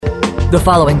The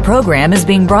following program is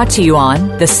being brought to you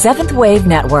on the Seventh Wave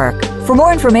Network. For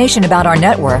more information about our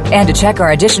network and to check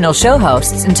our additional show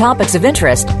hosts and topics of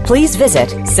interest, please visit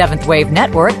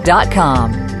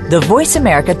seventhwavenetwork.com. The Voice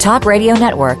America Talk Radio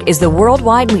Network is the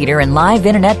worldwide leader in live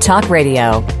Internet talk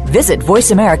radio. Visit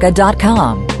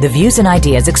voiceamerica.com. The views and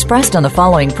ideas expressed on the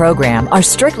following program are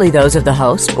strictly those of the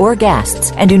host or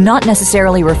guests and do not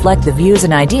necessarily reflect the views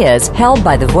and ideas held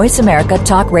by the Voice America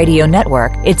Talk Radio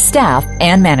Network, its staff,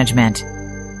 and management.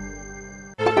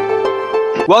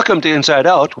 Welcome to Inside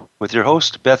Out with your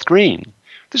host, Beth Green.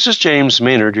 This is James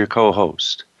Maynard, your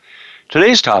co-host.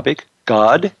 Today's topic,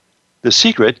 God, the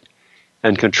secret,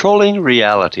 and controlling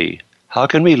reality. How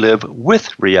can we live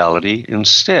with reality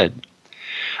instead?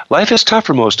 Life is tough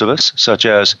for most of us, such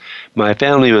as, my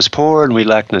family was poor and we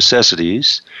lacked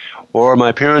necessities, or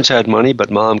my parents had money but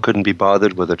mom couldn't be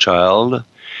bothered with a child,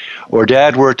 or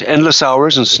dad worked endless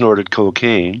hours and snorted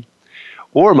cocaine,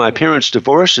 or my parents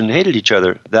divorced and hated each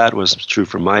other. That was true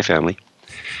for my family.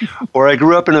 Or I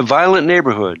grew up in a violent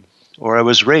neighborhood, or I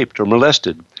was raped or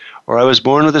molested, or I was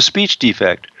born with a speech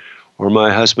defect, or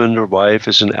my husband or wife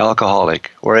is an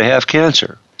alcoholic, or I have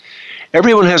cancer.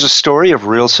 Everyone has a story of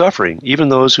real suffering, even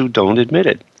those who don't admit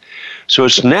it. So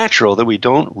it's natural that we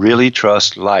don't really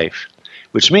trust life,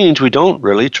 which means we don't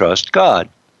really trust God.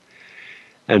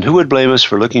 And who would blame us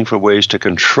for looking for ways to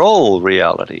control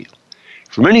reality?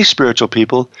 For many spiritual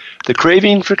people, the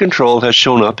craving for control has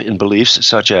shown up in beliefs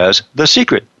such as the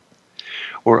secret,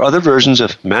 or other versions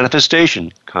of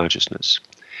manifestation consciousness.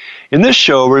 In this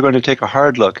show, we're going to take a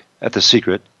hard look at the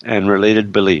secret and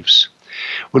related beliefs.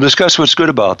 We'll discuss what's good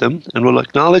about them, and we'll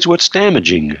acknowledge what's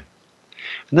damaging.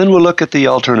 And then we'll look at the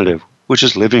alternative, which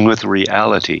is living with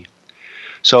reality.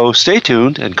 So stay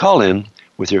tuned and call in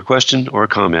with your question or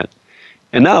comment.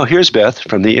 And now, here's Beth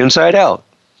from the Inside Out.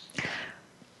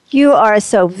 You are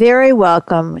so very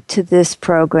welcome to this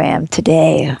program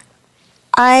today.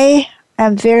 I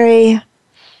am very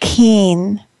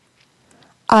keen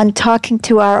on talking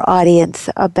to our audience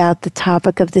about the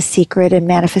topic of the secret and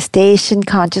manifestation,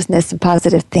 consciousness, and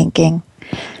positive thinking,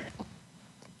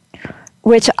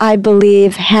 which I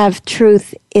believe have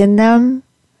truth in them,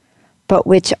 but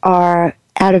which are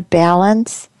out of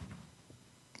balance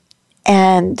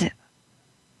and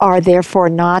are therefore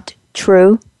not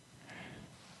true.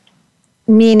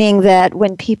 Meaning that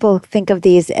when people think of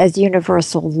these as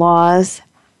universal laws,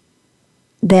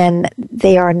 then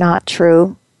they are not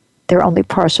true. They're only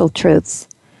partial truths.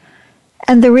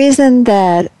 And the reason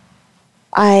that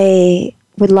I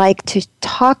would like to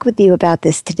talk with you about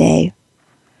this today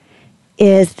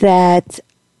is that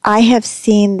I have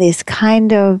seen these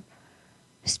kind of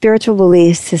spiritual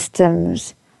belief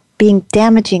systems being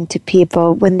damaging to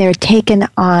people when they're taken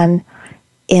on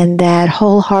in that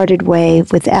wholehearted way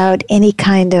without any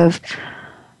kind of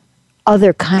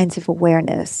other kinds of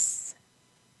awareness,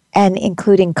 and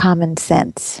including common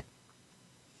sense.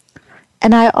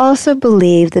 And I also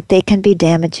believe that they can be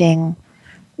damaging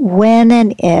when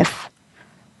and if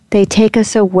they take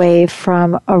us away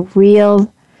from a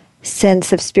real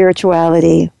sense of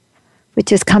spirituality,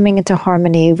 which is coming into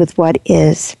harmony with what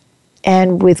is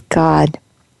and with God.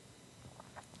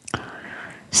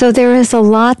 So there is a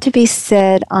lot to be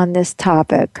said on this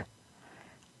topic.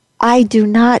 I do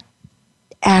not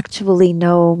actually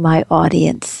know my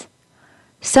audience.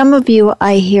 Some of you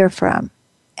I hear from,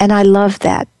 and I love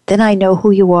that. Then I know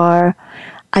who you are.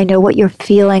 I know what you're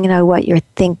feeling. I know what you're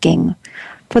thinking.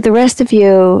 For the rest of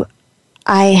you,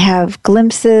 I have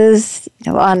glimpses,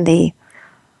 on the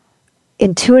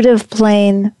intuitive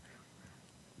plane.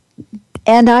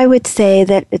 And I would say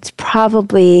that it's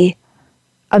probably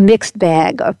a mixed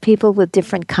bag of people with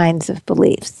different kinds of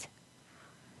beliefs.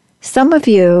 Some of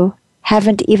you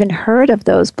haven't even heard of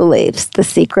those beliefs, the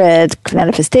secret,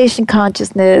 manifestation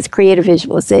consciousness, creative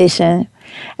visualization.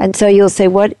 And so you'll say,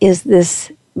 what is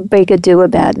this big ado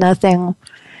about nothing?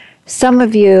 Some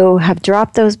of you have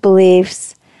dropped those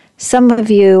beliefs. Some of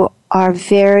you are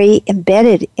very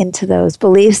embedded into those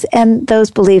beliefs, and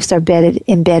those beliefs are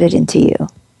embedded into you.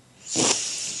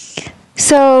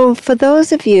 So for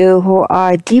those of you who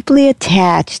are deeply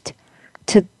attached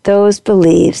to those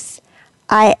beliefs,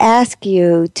 I ask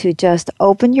you to just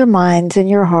open your minds and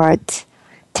your hearts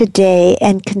today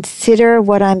and consider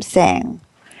what I'm saying.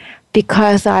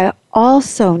 Because I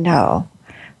also know,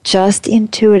 just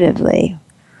intuitively,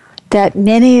 that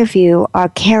many of you are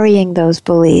carrying those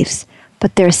beliefs,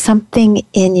 but there's something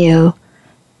in you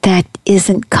that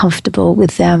isn't comfortable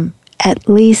with them, at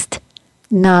least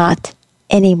not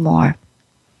anymore.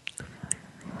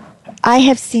 I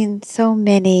have seen so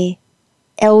many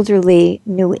elderly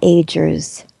New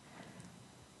Agers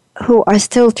who are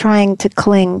still trying to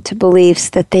cling to beliefs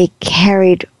that they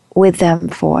carried with them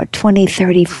for 20,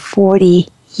 30, 40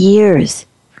 years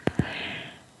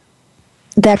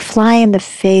that fly in the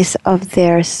face of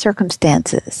their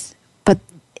circumstances. But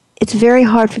it's very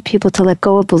hard for people to let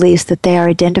go of beliefs that they are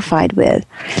identified with.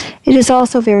 It is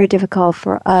also very difficult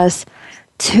for us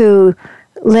to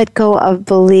let go of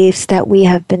beliefs that we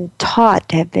have been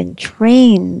taught, have been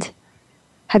trained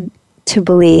to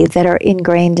believe, that are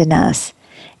ingrained in us.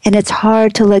 And it's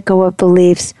hard to let go of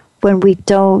beliefs when we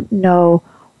don't know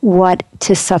what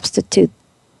to substitute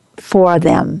for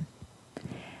them.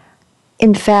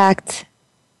 In fact,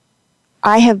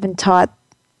 I have been taught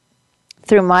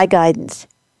through my guidance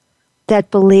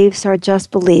that beliefs are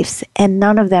just beliefs, and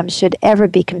none of them should ever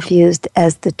be confused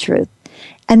as the truth.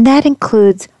 And that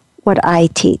includes what I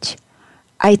teach.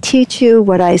 I teach you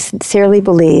what I sincerely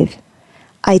believe.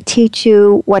 I teach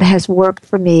you what has worked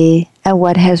for me and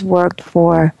what has worked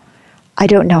for I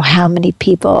don't know how many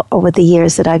people over the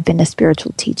years that I've been a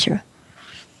spiritual teacher.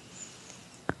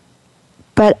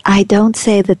 But I don't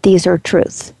say that these are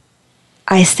truths.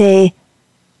 I say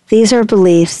these are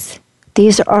beliefs,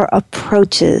 these are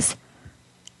approaches.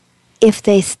 If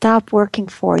they stop working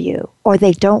for you or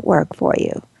they don't work for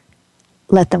you,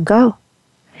 let them go.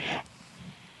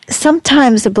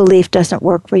 Sometimes a belief doesn't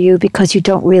work for you because you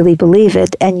don't really believe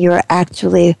it and you're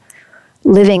actually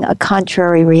living a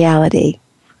contrary reality.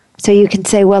 So you can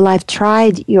say, well, I've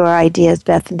tried your ideas,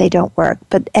 Beth, and they don't work,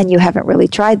 and you haven't really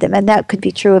tried them. And that could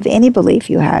be true of any belief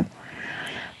you have.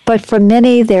 But for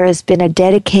many, there has been a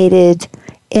dedicated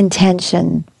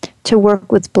intention to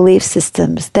work with belief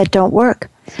systems that don't work.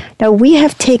 Now, we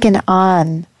have taken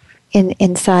on in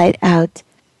Inside Out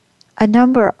a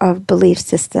number of belief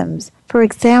systems. For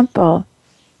example,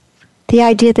 the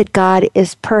idea that God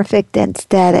is perfect and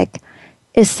static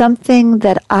is something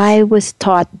that I was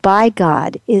taught by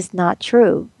God is not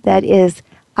true. That is,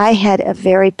 I had a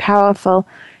very powerful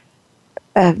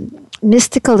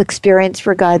mystical experience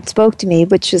where God spoke to me,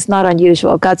 which is not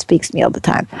unusual. God speaks to me all the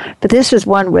time. But this was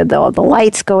one with all the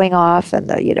lights going off and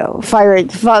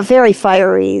the, very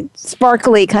fiery,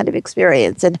 sparkly kind of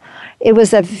experience. And it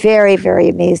was a very, very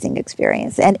amazing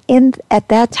experience. And at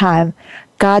that time,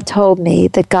 God told me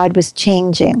that God was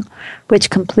changing, which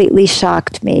completely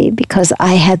shocked me because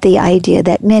I had the idea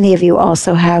that many of you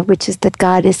also have, which is that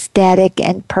God is static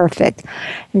and perfect.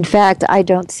 In fact, I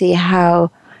don't see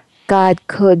how God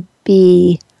could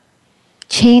be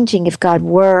changing if God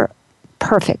were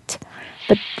perfect.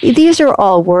 But these are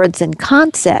all words and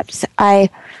concepts.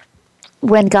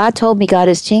 When God told me God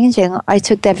is changing, I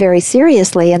took that very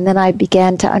seriously, and then I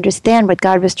began to understand what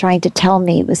God was trying to tell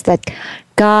me was that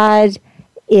God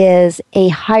is a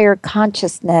higher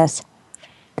consciousness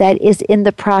that is in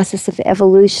the process of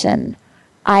evolution.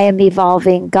 I am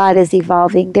evolving, God is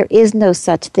evolving. There is no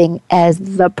such thing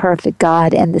as the perfect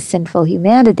God and the sinful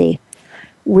humanity.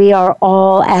 We are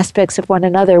all aspects of one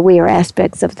another. We are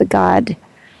aspects of the God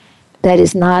that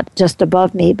is not just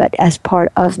above me, but as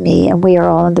part of me, and we are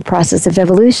all in the process of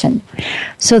evolution.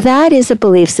 So that is a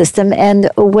belief system, and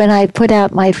when I put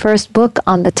out my first book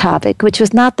on the topic, which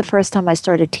was not the first time I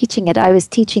started teaching it, I was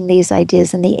teaching these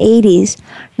ideas in the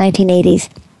 1980s,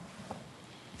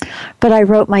 but I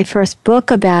wrote my first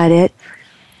book about it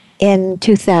in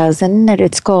 2000, and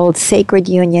it's called Sacred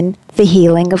Union, The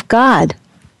Healing of God.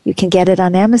 You can get it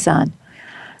on Amazon.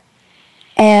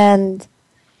 And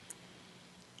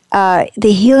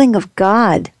the healing of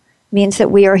God means that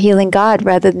we are healing God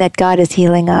rather than that God is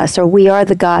healing us, or we are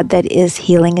the God that is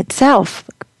healing itself,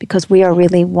 because we are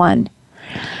really one.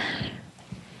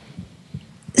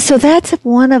 So that's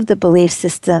one of the belief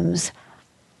systems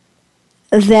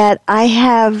that I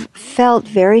have felt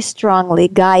very strongly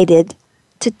guided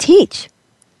to teach.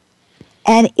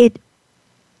 And it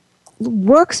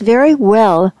works very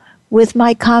well with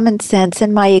my common sense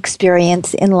and my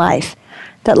experience in life,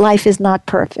 that life is not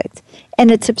perfect. And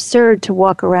it's absurd to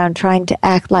walk around trying to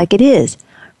act like it is.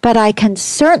 But I can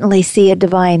certainly see a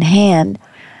divine hand,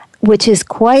 which is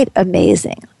quite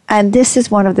amazing. And this is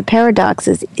one of the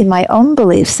paradoxes in my own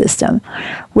belief system,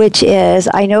 which is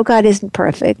I know God isn't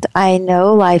perfect. I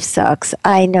know life sucks.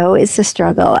 I know it's a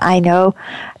struggle. I know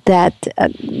that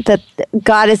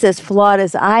God is as flawed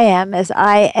as I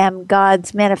am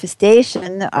God's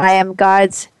manifestation. I am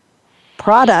God's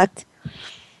product.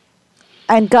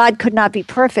 And God could not be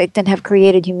perfect and have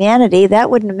created humanity. That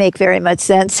wouldn't make very much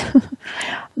sense.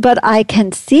 But I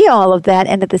can see all of that,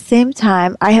 and at the same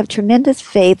time, I have tremendous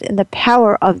faith in the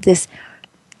power of this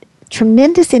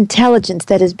tremendous intelligence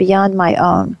that is beyond my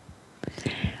own.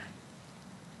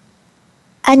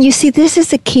 And you see, this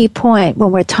is a key point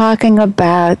when we're talking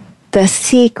about the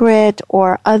secret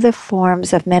or other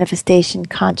forms of manifestation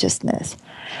consciousness,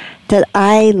 that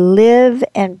I live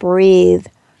and breathe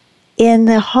in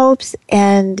the hopes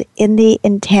and in the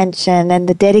intention and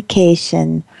the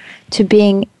dedication to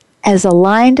being as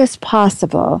aligned as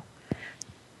possible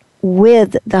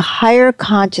with the higher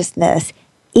consciousness,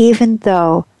 even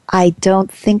though I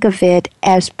don't think of it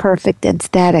as perfect and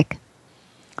static.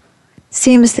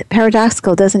 Seems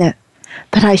paradoxical, doesn't it?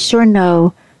 But I sure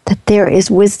know that there is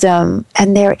wisdom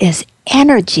and there is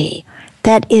energy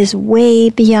that is way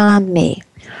beyond me.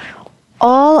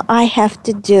 All I have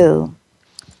to do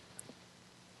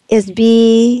is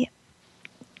be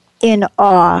in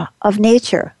awe of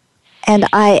nature. And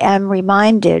I am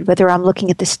reminded, whether I'm looking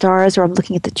at the stars or I'm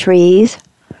looking at the trees,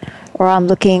 or I'm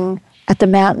looking at the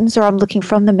mountains, or I'm looking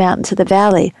from the mountain to the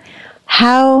valley,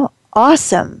 how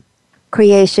awesome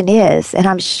creation is. And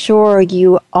I'm sure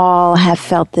you all have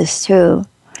felt this too.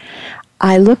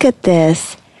 I look at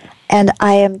this and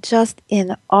I am just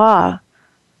in awe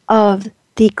of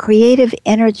the creative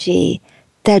energy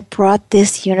that brought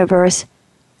this universe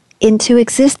into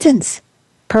existence,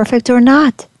 perfect or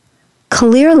not.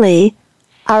 Clearly,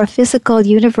 our physical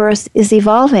universe is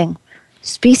evolving.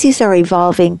 Species are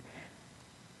evolving.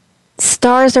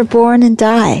 Stars are born and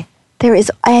die.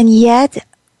 And yet,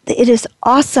 it is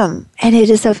awesome, and it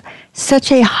is of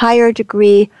such a higher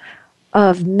degree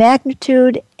of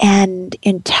magnitude and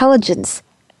intelligence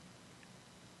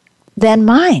than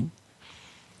mine.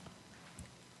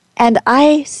 And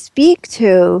I speak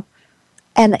to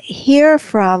and hear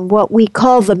from what we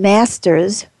call the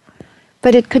masters,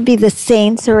 but it could be the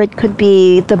saints, or it could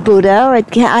be the Buddha, or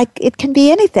it can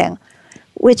be anything,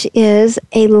 which is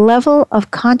a level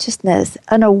of consciousness,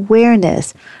 an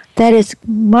awareness that is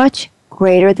much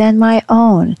greater than my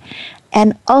own.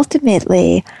 And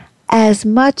ultimately, as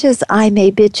much as I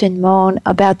may bitch and moan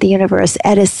about the universe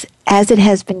as it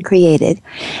has been created,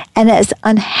 and as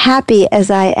unhappy as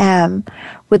I am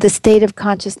with the state of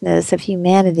consciousness of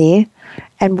humanity,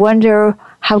 and wonder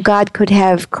how God could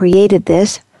have created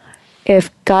this if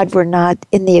God were not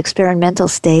in the experimental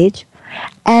stage,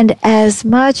 and as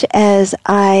much as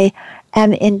I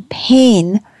am in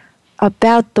pain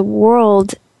about the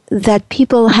world that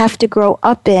people have to grow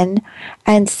up in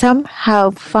and somehow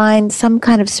find some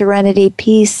kind of serenity,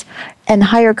 peace, and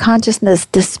higher consciousness,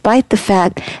 despite the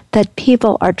fact that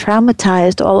people are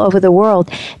traumatized all over the world,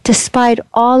 despite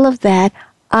all of that,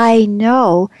 I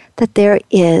know that there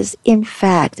is, in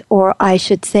fact, or I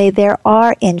should say there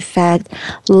are, in fact,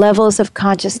 levels of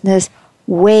consciousness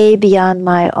way beyond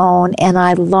my own, and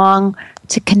I long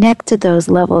to connect to those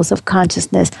levels of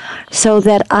consciousness so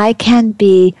that I can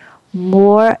be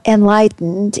more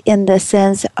enlightened in the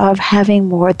sense of having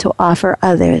more to offer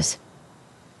others.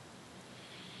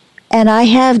 And I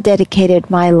have dedicated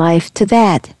my life to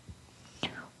that.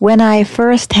 When I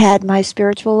first had my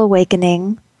spiritual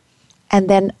awakening, and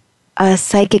then a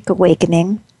psychic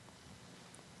awakening,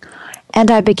 and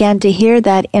I began to hear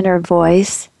that inner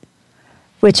voice,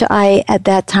 which I at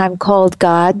that time called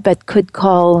God, but could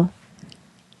call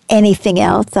anything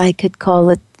else. I could call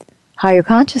it higher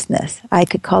consciousness. I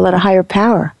could call it a higher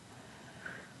power.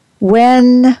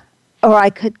 Or I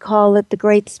could call it the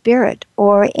Great Spirit,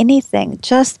 or anything.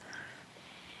 Just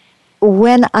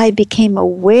when I became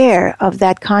aware of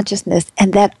that consciousness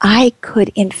and that I could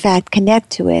in fact connect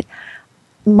to it,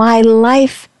 my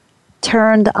life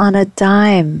turned on a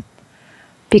dime,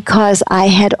 because I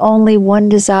had only one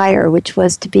desire, which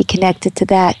was to be connected to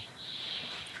that.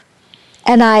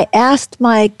 And I asked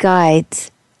my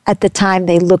guides, at the time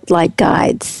they looked like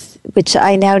guides, which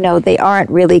I now know they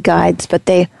aren't really guides, but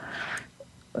they're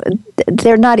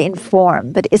not in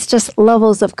form, but it's just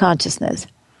levels of consciousness.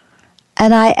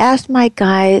 And I asked my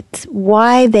guides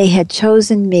why they had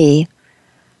chosen me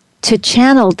to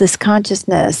channel this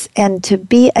consciousness and to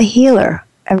be a healer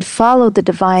and follow the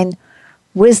divine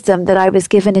wisdom that I was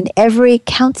given in every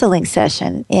counseling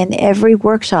session, in every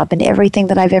workshop, in everything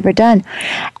that I've ever done.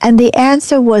 And the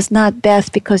answer was not,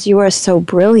 Beth, because you are so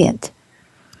brilliant.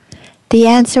 The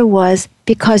answer was,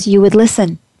 because you would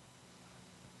listen.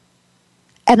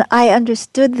 And I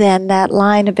understood then that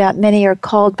line about many are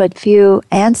called but few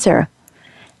answer.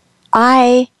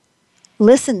 I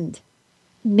listened.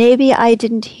 Maybe I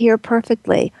didn't hear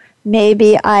perfectly.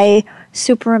 Maybe I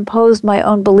superimposed my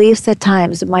own beliefs at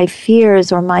times, my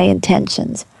fears or my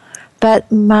intentions.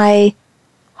 But my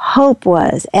hope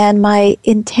was, and my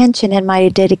intention and my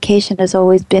dedication has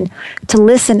always been to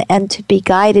listen and to be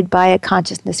guided by a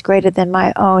consciousness greater than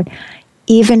my own,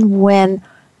 even when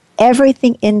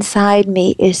everything inside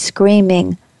me is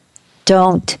screaming,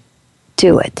 don't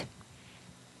do it.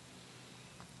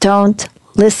 Don't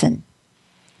listen.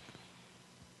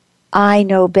 I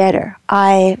know better.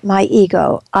 My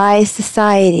ego.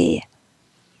 Society.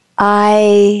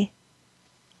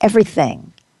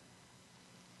 Everything.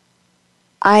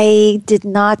 I did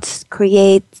not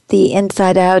create the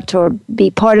Inside Out or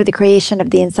be part of the creation of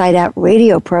the Inside Out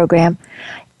radio program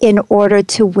in order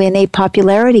to win a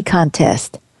popularity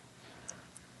contest.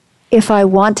 If I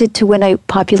wanted to win a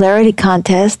popularity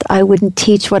contest, I wouldn't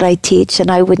teach what I teach,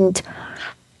 and I wouldn't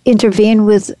intervene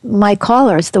with my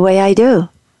callers the way I do.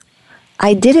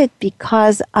 I did it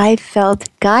because I felt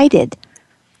guided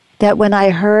that when I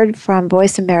heard from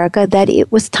Voice America that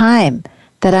it was time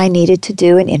that I needed to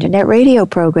do an internet radio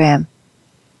program.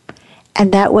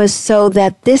 And that was so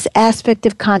that this aspect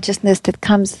of consciousness that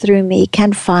comes through me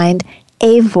can find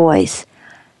a voice.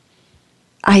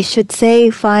 I should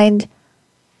say find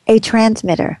a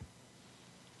transmitter.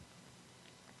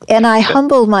 And I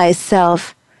humbled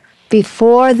myself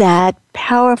before that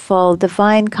powerful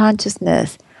divine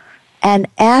consciousness and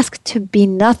asked to be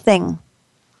nothing.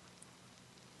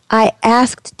 I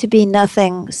asked to be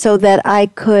nothing so that I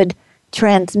could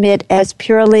transmit as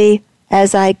purely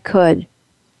as I could.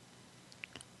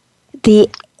 The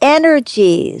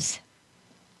energies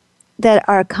that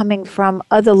are coming from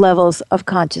other levels of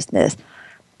consciousness,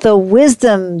 the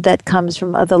wisdom that comes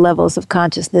from other levels of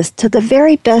consciousness, to the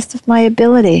very best of my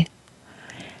ability.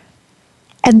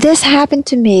 And this happened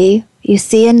to me, you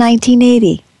see, in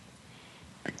 1980.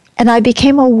 And I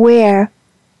became aware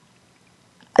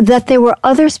that there were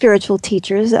other spiritual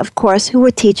teachers, of course, who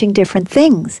were teaching different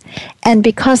things. And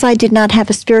because I did not have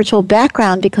a spiritual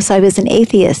background, because I was an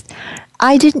atheist,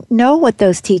 I didn't know what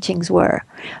those teachings were.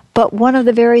 But one of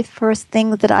the very first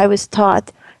things that I was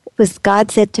taught was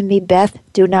God said to me, Beth,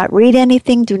 do not read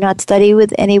anything, do not study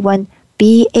with anyone,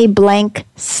 be a blank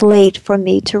slate for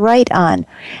me to write on.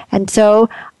 And so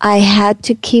I had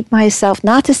to keep myself,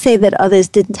 not to say that others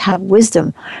didn't have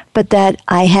wisdom, but that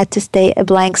I had to stay a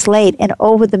blank slate. And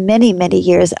over the many, many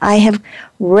years, I have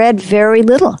read very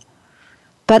little.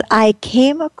 But I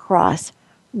came across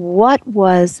what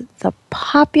was the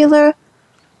popular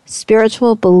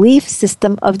spiritual belief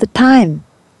system of the time.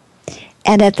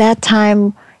 And at that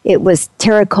time, it was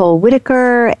Terry Cole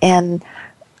Whitaker, and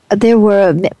there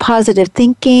were positive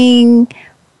thinking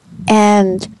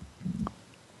and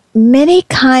many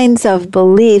kinds of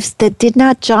beliefs that did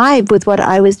not jibe with what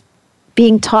I was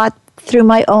being taught through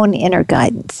my own inner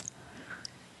guidance.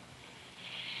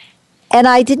 And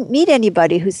I didn't meet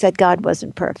anybody who said God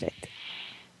wasn't perfect.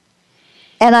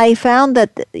 And I found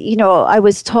that, I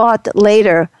was taught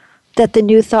later that the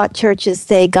New Thought churches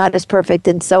say God is perfect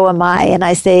and so am I. And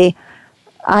I say,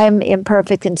 I'm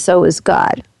imperfect and so is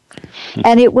God.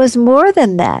 And it was more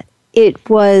than that. It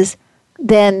was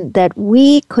then that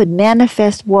we could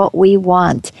manifest what we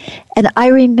want. And I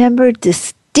remember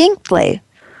distinctly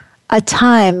a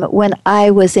time when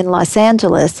I was in Los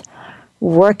Angeles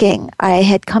working. I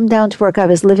had come down to work. I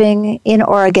was living in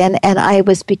Oregon, and I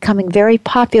was becoming very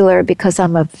popular because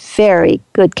I'm a very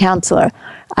good counselor.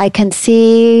 I can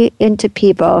see into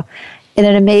people in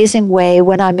an amazing way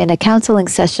when I'm in a counseling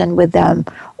session with them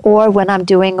or when I'm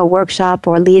doing a workshop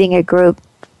or leading a group.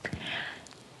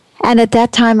 And at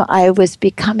that time, I was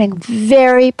becoming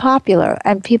very popular,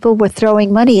 and people were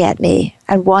throwing money at me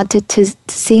and wanted to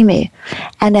see me.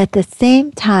 And at the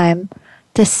same time,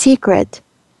 the secret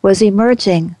was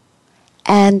emerging.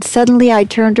 And suddenly I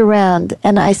turned around,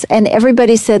 and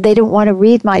everybody said they didn't want to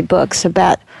read my books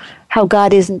about how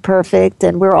God isn't perfect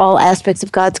and we're all aspects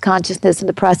of God's consciousness in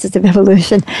the process of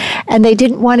evolution. And they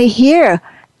didn't want to hear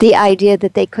the idea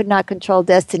that they could not control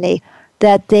destiny,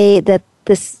 that they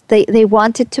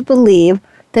wanted to believe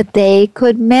that they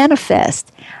could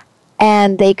manifest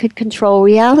and they could control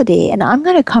reality. And I'm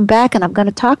going to come back and I'm going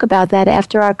to talk about that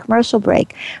after our commercial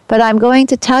break. But I'm going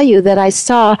to tell you that I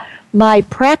saw my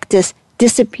practice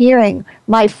disappearing,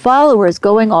 my followers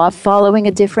going off following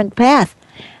a different path.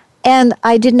 And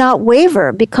I did not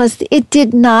waver because it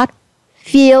did not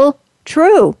feel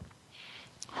true.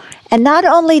 And not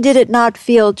only did it not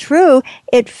feel true,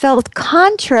 it felt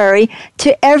contrary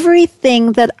to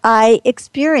everything that I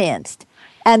experienced,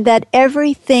 and that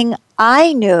everything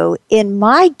I knew in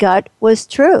my gut was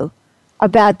true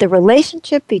about the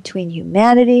relationship between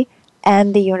humanity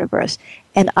and the universe.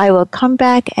 And I will come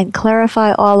back and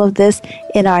clarify all of this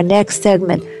in our next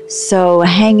segment. So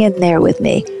hang in there with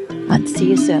me. And see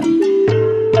you soon.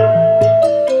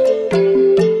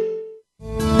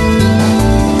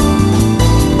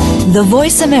 The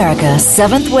Voice America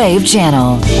 7th Wave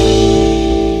Channel.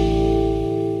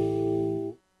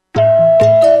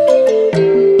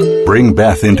 Bring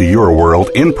Beth into your world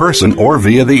in person or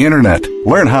via the internet.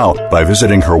 Learn how by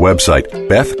visiting her website,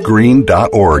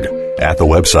 bethgreen.org. At the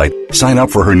website, sign up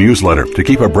for her newsletter to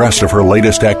keep abreast of her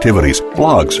latest activities,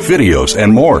 blogs, videos,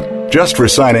 and more. Just for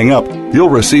signing up, you'll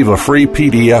receive a free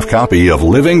PDF copy of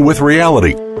Living with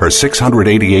Reality, her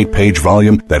 688-page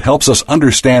volume that helps us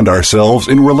understand ourselves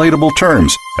in relatable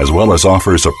terms, as well as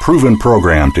offers a proven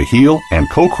program to heal and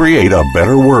co-create a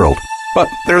better world. But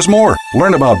there's more.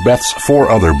 Learn about Beth's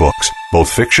 4 other books, both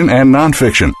fiction and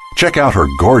nonfiction. Check out her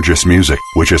gorgeous music,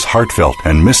 which is heartfelt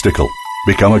and mystical.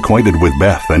 Become acquainted with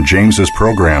Beth and James's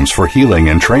programs for healing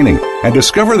and training, and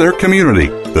discover their community,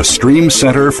 the Stream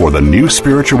Center for the New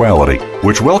Spirituality,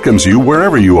 which welcomes you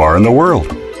wherever you are in the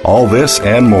world. All this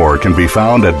and more can be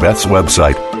found at Beth's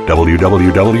website,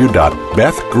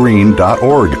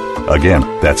 www.bethgreen.org. Again,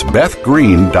 that's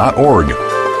bethgreen.org.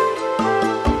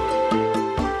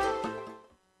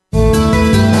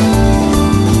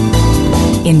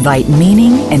 Invite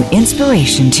meaning and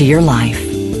inspiration to your life.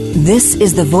 This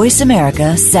is the Voice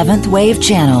America 7th Wave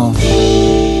Channel.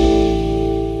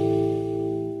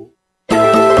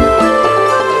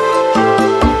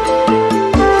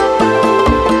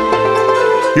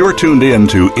 You're tuned in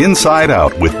to Inside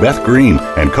Out with Beth Green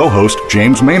and co-host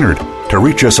James Maynard. To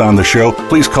reach us on the show,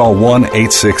 please call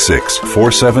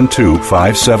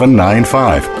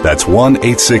 1-866-472-5795. That's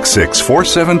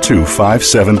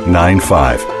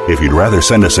 1-866-472-5795. If you'd rather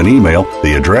send us an email,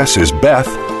 the address is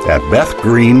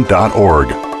beth@bethgreen.org.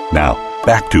 Now,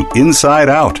 back to Inside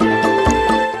Out.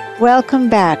 Welcome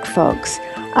back, folks.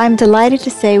 I'm delighted to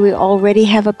say we already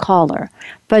have a caller.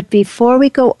 But before we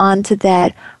go on to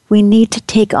that, we need to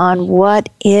take on what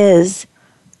is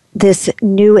this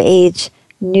new age,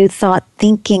 new thought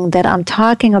thinking that I'm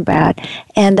talking about.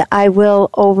 And I will,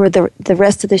 over the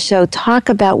rest of the show, talk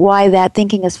about why that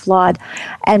thinking is flawed.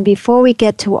 And before we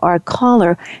get to our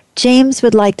caller, James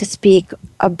would like to speak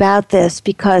about this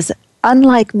because,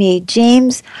 unlike me,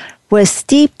 James was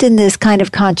steeped in this kind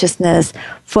of consciousness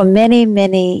for many,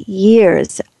 many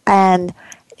years and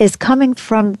is coming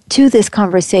to this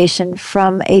conversation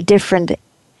from a different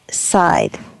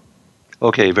side.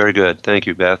 Okay, very good. Thank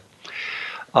you, Beth.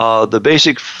 The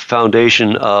basic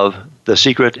foundation of the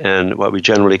secret and what we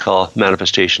generally call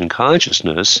manifestation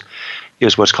consciousness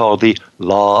is what's called the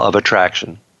law of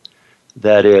attraction.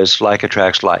 That is, like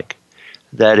attracts like.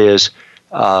 That is,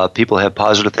 people have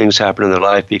positive things happen in their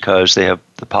life because they have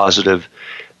the positive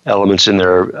elements in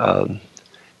their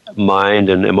mind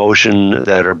and emotion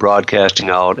that are broadcasting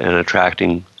out and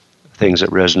attracting things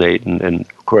that resonate and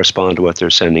correspond to what they're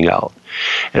sending out.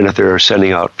 And if they're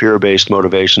sending out fear-based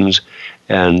motivations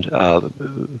and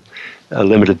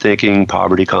limited thinking,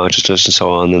 poverty consciousness, and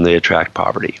so on, then they attract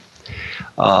poverty.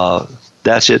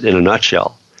 That's it in a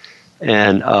nutshell.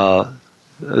 And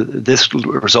this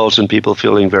results in people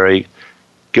feeling very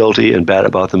guilty and bad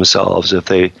about themselves if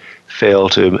they fail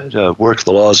to work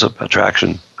the laws of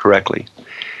attraction correctly.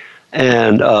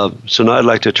 And so now I'd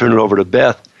like to turn it over to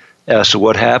Beth as to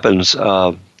what happens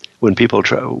when people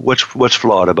try. What's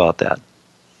flawed about that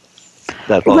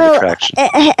law of attraction?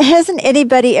 Hasn't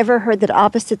anybody ever heard that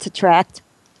opposites attract?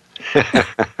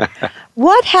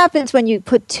 What happens when you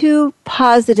put two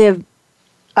positive,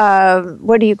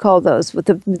 what do you call those, with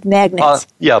the magnets?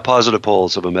 Positive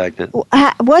poles of a magnet.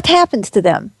 What happens to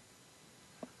them?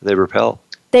 They repel.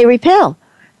 They repel.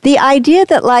 The idea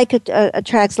that like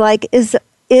attracts like is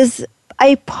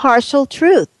a partial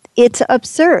truth. It's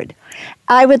absurd.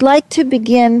 I would like to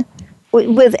begin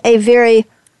with a very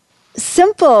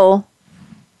simple,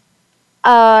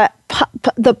 the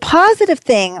positive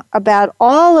thing about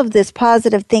all of this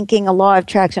positive thinking, a law of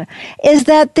attraction, is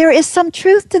that there is some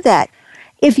truth to that.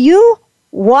 If you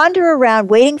wander around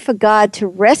waiting for God to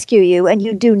rescue you and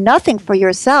you do nothing for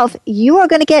yourself, you are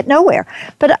going to get nowhere.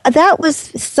 But that was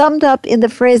summed up in the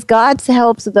phrase, God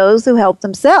helps those who help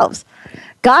themselves.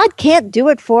 God can't do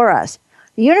it for us.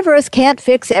 The universe can't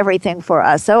fix everything for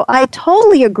us. So I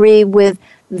totally agree with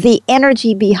the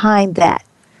energy behind that.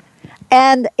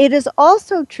 And it is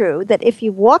also true that if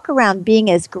you walk around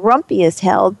being as grumpy as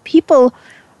hell, people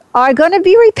are going to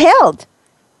be repelled.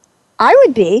 I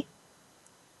would be.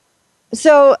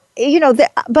 So,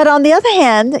 but on the other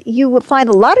hand, you will find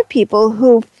a lot of people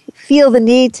who feel the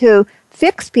need to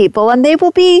fix people, and they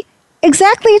will be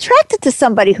exactly attracted to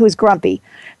somebody who's grumpy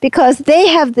because they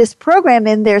have this program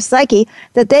in their psyche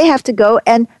that they have to go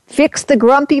and fix the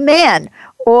grumpy man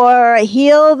or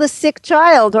heal the sick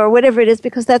child or whatever it is,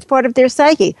 because that's part of their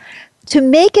psyche. To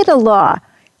make it a law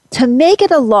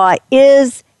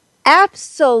is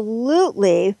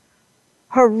absolutely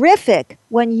horrific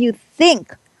when you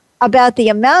think about the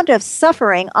amount of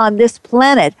suffering on this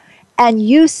planet and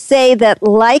you say that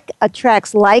like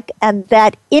attracts like, and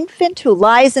that infant who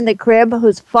lies in the crib,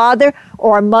 whose father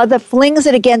or mother flings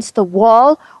it against the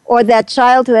wall, or that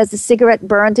child who has a cigarette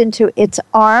burned into its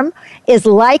arm, is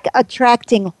like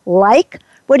attracting like,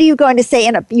 what are you going to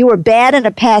say? You were bad in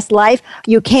a past life,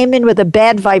 you came in with a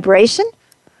bad vibration?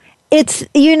 It's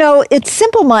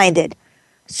simple-minded.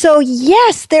 So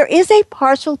yes, there is a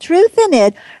partial truth in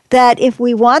it that if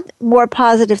we want more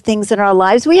positive things in our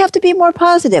lives, we have to be more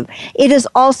positive. It is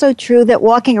also true that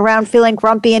walking around feeling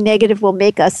grumpy and negative will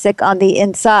make us sick on the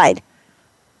inside.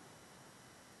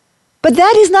 But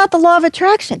that is not the law of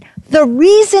attraction. The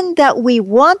reason that we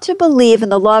want to believe in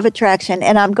the law of attraction,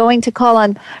 and I'm going to call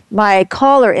on my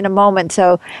caller in a moment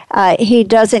so he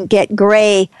doesn't get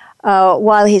gray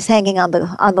while he's hanging on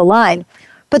the line.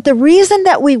 But the reason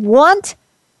that we want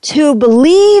to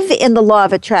believe in the law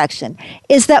of attraction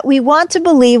is that we want to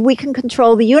believe we can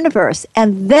control the universe.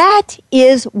 And that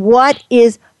is what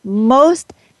is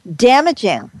most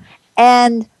damaging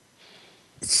and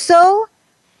so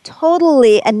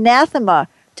totally anathema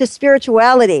to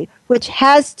spirituality, which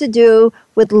has to do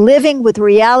with living with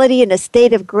reality in a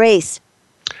state of grace.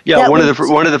 Yeah, one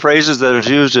of the phrases that is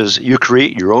used is you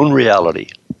create your own reality.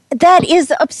 That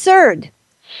is absurd.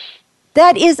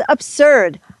 That is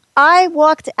absurd. I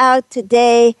walked out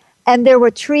today and there were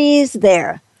trees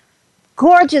there,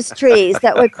 gorgeous trees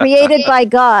that were created by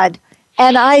God,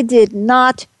 and I did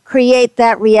not create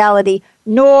that reality,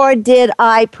 nor did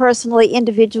I personally,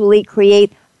 individually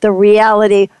create the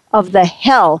reality of the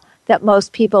hell that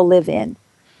most people live in.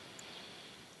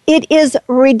 It is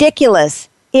ridiculous.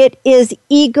 It is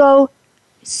ego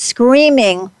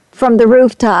screaming from the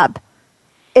rooftop.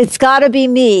 It's got to be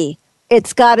me.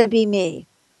 It's got to be me.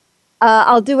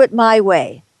 I'll do it my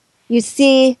way. You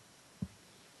see,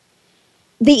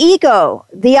 the ego,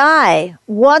 the I,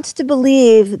 wants to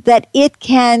believe that it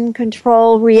can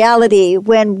control reality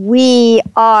when we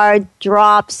are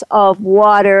drops of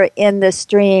water in the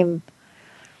stream.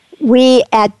 We,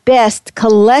 at best,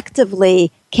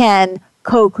 collectively can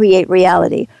co-create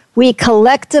reality. We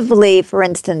collectively, for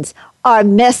instance, are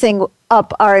messing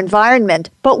up our environment,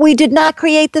 but we did not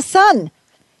create the sun.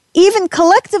 Even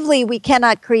collectively, we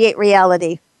cannot create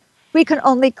reality. We can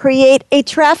only create a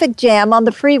traffic jam on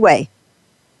the freeway.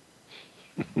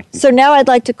 So now I'd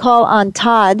like to call on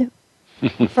Todd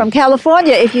from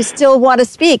California if you still want to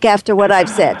speak after what I've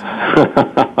said.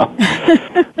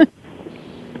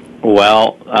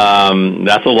 Well,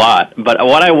 that's a lot. But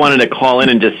what I wanted to call in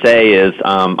and just say is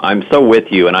I'm so with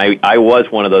you, and I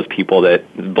was one of those people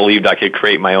that believed I could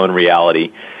create my own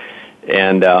reality.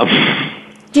 And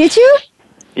did you?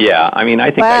 Yeah, I mean,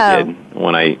 I think I did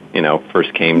when I,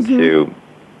 first came to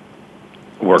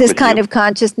work with this kind you. of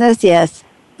consciousness, yes.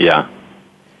 Yeah.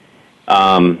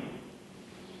 And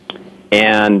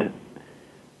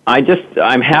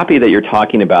I'm happy that you're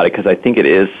talking about it because I think it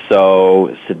is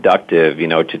so seductive,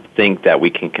 to think that we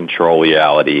can control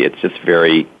reality. It's just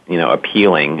very,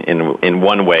 appealing in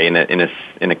one way, in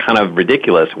a kind of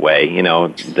ridiculous way,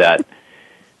 that.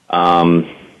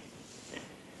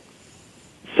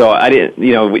 So I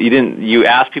didn't, you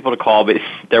asked people to call, but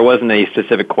there wasn't a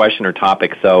specific question or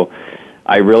topic. So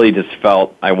I really just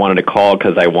felt I wanted to call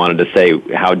because I wanted to say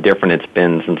how different it's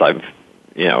been since I've,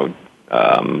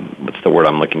 what's the word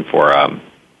I'm looking for?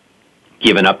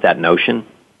 Given up that notion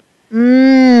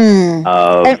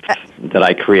of that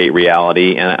I create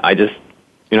reality. And I just,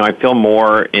 I feel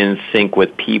more in sync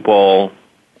with people.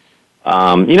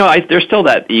 There's still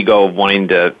that ego of wanting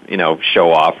to,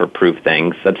 show off or prove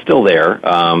things. That's still there.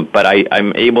 But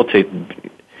I'm able to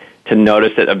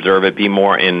notice it, observe it, be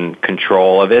more in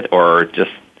control of it, or just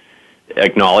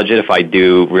acknowledge it if I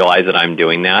do realize that I'm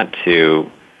doing that to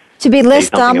be less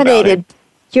dominated.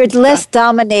 You're less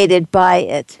dominated by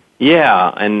it. Yeah,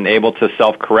 and able to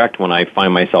self-correct when I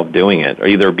find myself doing it, or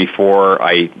either before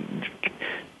I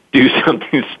do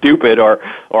something stupid or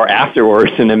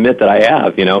afterwards and admit that I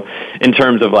have, in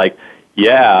terms of like,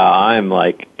 yeah, I'm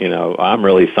like, I'm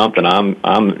really something.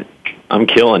 I'm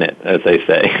killing it, as they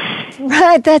say.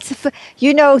 Right. That's,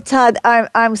 Todd,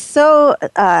 I'm so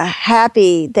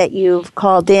happy that you've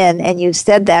called in and you've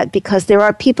said that, because there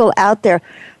are people out there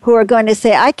who are going to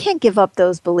say, I can't give up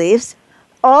those beliefs.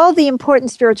 All the important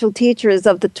spiritual teachers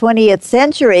of the 20th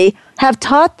century have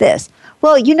taught this.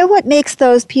 Well, you know what makes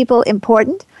those people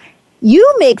important?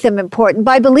 You make them important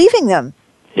by believing them.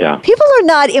 Yeah. People are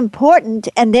not important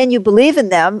and then you believe in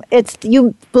them. It's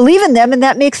you believe in them and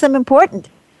that makes them important.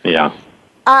 Yeah.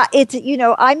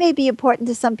 I may be important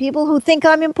to some people who think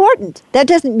I'm important. That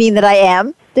doesn't mean that I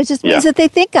am. That just means that they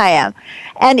think I am.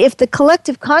 And if the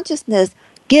collective consciousness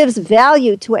gives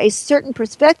value to a certain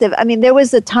perspective. I mean, there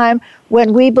was a time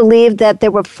when we believed that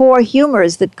there were 4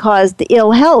 humors that caused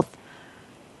ill health.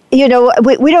 You know,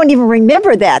 we don't even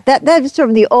remember that. That was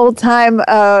from the old-time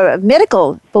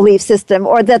medical belief system,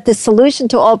 or that the solution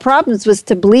to all problems was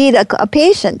to bleed a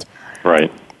patient.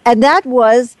 Right. And that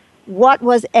was what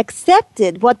was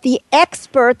accepted, what the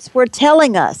experts were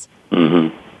telling us.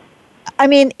 Mm-hmm. I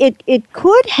mean, it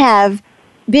could have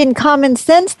been common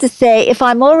sense to say, if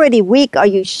I'm already weak, are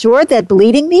you sure that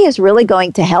bleeding me is really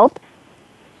going to help?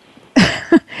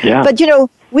 Yeah. But, you know,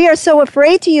 we are so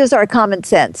afraid to use our common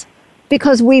sense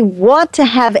because we want to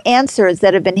have answers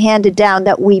that have been handed down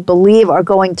that we believe are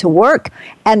going to work.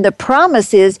 And the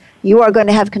promise is you are going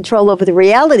to have control over the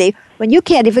reality when you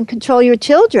can't even control your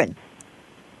children.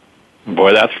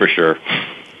 Boy, that's for sure.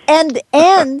 And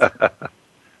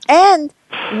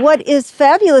what is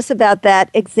fabulous about that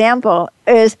example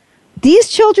is these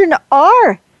children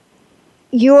are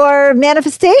your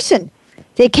manifestation.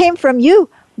 They came from you,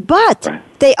 but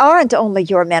they aren't only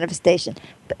your manifestation.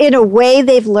 In a way,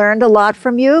 they've learned a lot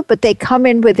from you, but they come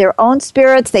in with their own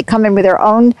spirits, they come in with their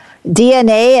own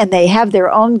DNA, and they have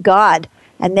their own God,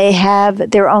 and they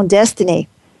have their own destiny.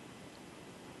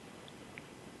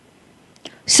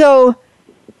 So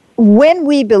when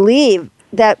we believe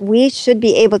that we should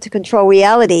be able to control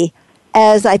reality,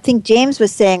 as I think James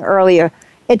was saying earlier,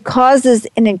 it causes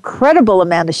an incredible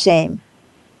amount of shame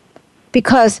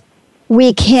because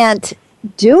we can't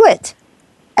do it.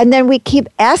 And then we keep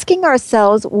asking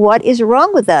ourselves, what is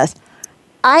wrong with us?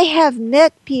 I have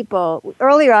met people,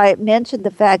 earlier I mentioned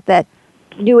the fact that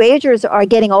New Agers are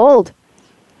getting old.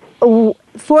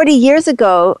 40 years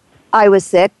ago, I was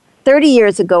sick. 30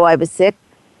 years ago, I was sick.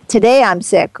 Today, I'm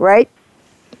sick, right?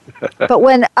 But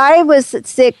when I was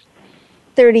sick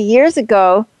 30 years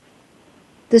ago,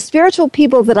 the spiritual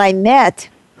people that I met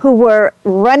who were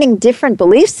running different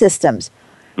belief systems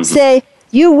say,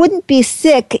 you wouldn't be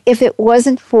sick if it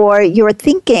wasn't for your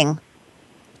thinking.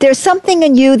 There's something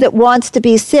in you that wants to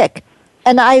be sick.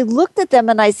 And I looked at them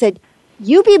and I said,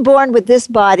 you be born with this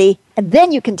body, and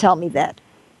then you can tell me that.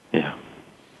 Yeah.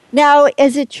 Now,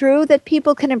 is it true that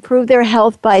people can improve their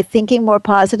health by thinking more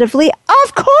positively?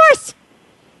 Of course!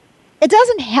 It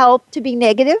doesn't help to be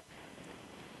negative.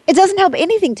 It doesn't help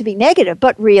anything to be negative,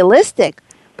 but realistic.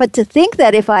 But to think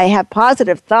that if I have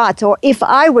positive thoughts, or if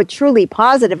I were truly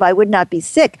positive, I would not be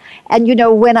sick. And, you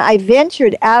know, when I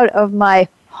ventured out of my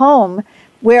home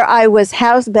where I was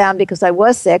housebound because I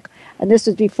was sick, and this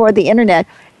was before the internet,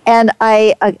 and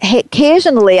I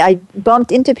occasionally I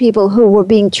bumped into people who were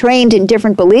being trained in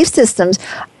different belief systems,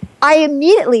 I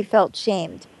immediately felt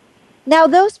shamed. Now,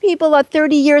 those people are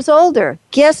 30 years older.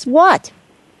 Guess what?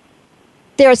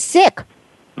 They're sick.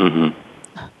 Mm-hmm.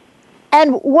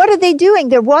 And what are they doing?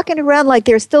 They're walking around like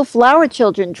they're still flower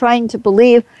children, trying to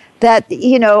believe that,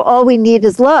 you know, all we need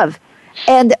is love.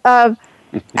 And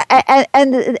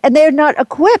and they're not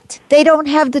equipped. They don't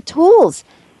have the tools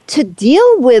to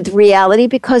deal with reality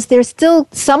because there's still,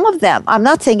 some of them, I'm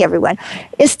not saying everyone,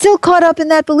 is still caught up in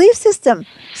that belief system.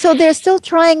 So they're still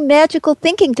trying magical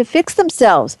thinking to fix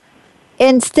themselves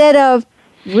instead of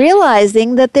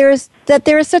realizing that there is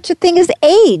such a thing as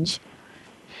age.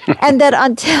 And that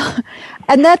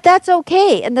that's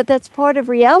okay, and that's part of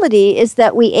reality, is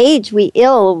that we age, we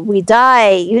ill, we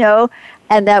die, you know,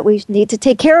 and that we need to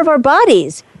take care of our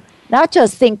bodies, not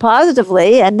just think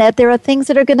positively, and that there are things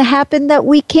that are going to happen that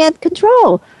we can't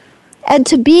control. And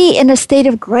to be in a state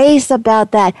of grace about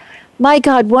that. My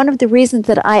God, one of the reasons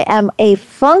that I am a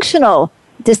functional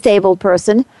disabled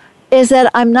person is that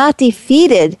I'm not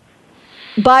defeated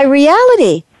by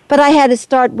reality. But I had to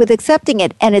start with accepting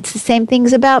it. And it's the same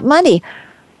things about money.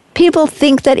 People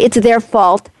think that it's their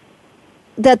fault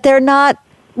that they're not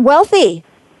wealthy.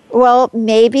 Well,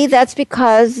 maybe that's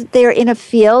because they're in a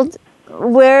field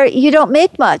where you don't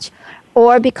make much,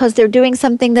 or because they're doing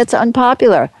something that's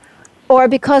unpopular, or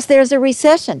because there's a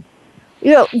recession.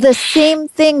 You know, the same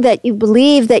thing that you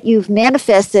believe that you've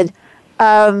manifested.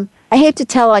 I hate to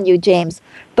tell on you, James,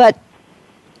 but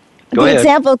Go the ahead.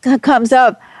 example comes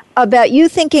up about you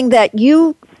thinking that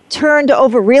you turned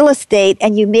over real estate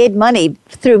and you made money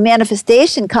through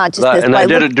manifestation consciousness. And I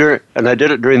did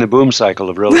it during the boom cycle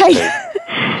of real estate,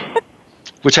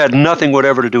 which had nothing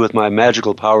whatever to do with my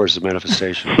magical powers of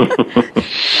manifestation.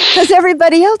 Because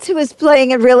everybody else who was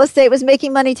playing in real estate was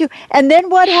making money too. And then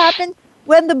what happened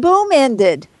when the boom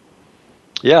ended?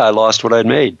 Yeah, I lost what I'd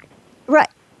made.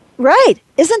 Right.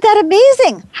 Isn't that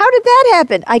amazing? How did that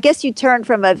happen? I guess you turned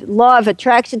from a law of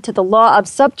attraction to the law of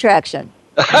subtraction.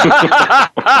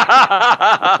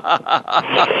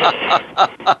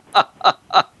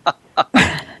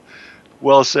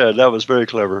 Well said. That was very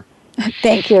clever.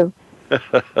 Thank you.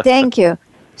 Thank you.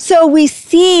 So we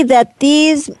see that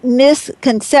these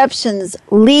misconceptions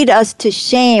lead us to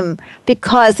shame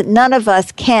because none of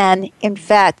us can, in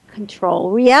fact,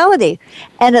 control reality.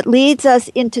 And it leads us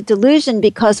into delusion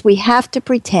because we have to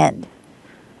pretend.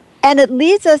 And it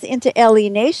leads us into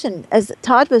alienation, as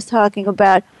Todd was talking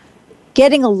about,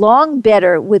 getting along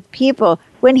better with people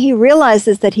when he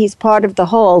realizes that he's part of the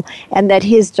whole and that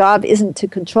his job isn't to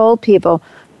control people,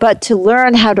 but to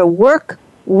learn how to work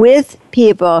with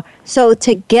people so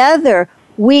together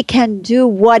we can do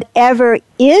whatever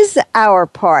is our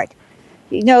part.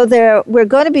 You know, we're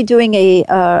going to be doing a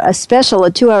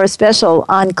 2-hour special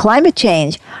on climate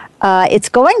change. It's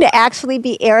going to actually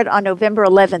be aired on November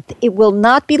 11th. It will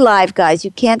not be live, guys.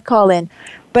 You can't call in,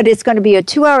 but it's going to be a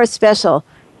 2-hour special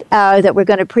that we're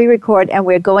going to pre-record, and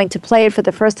we're going to play it for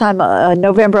the first time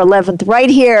November 11th right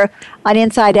here on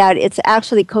Inside Out. It's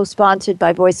actually co-sponsored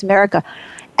by Voice America.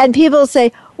 And people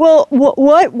say, well,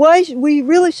 why we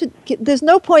really should, there's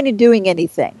no point in doing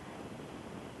anything.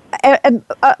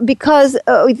 Because,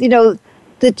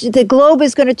 the globe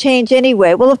is going to change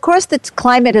anyway. Well, of course, the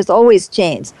climate has always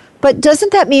changed. But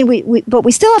doesn't that mean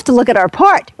we still have to look at our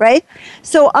part, right?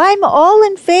 So I'm all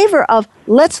in favor of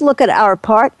let's look at our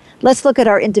part. Let's look at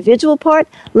our individual part.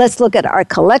 Let's look at our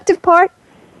collective part.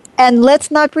 And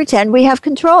let's not pretend we have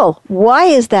control. Why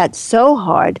is that so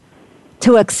hard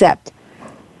to accept?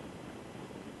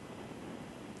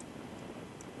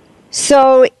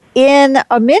 So in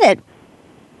a minute,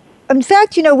 in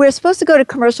fact, we're supposed to go to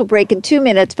commercial break in 2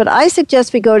 minutes, but I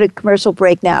suggest we go to commercial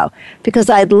break now because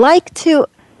I'd like to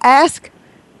ask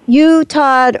you,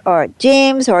 Todd, or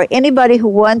James, or anybody who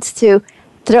wants to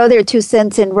throw their 2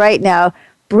 cents in right now,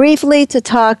 briefly to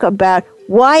talk about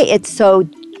why it's so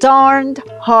darned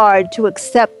hard to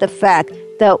accept the fact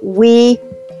that we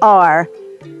are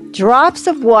drops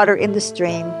of water in the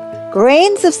stream,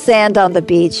 grains of sand on the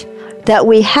beach, that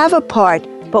we have a part,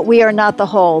 but we are not the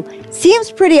whole.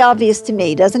 Seems pretty obvious to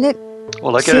me, doesn't it?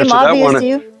 Well, I can answer that one. To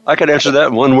you? I can answer that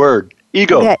in one word: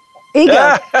 ego. Okay.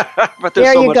 Ego. But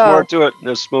there's so much more to it.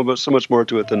 There's so much more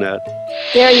to it than that.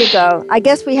 There you go. I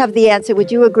guess we have the answer.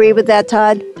 Would you agree with that,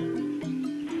 Todd?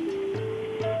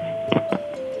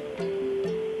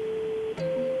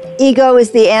 Ego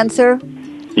is the answer?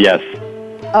 Yes.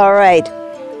 All right.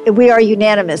 We are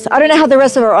unanimous. I don't know how the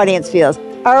rest of our audience feels.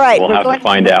 All right. We'll have to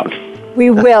find out.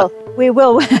 We will. We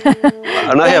will.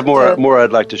 And I have more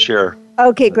I'd like to share.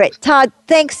 Okay, great. Todd,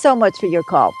 thanks so much for your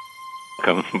call.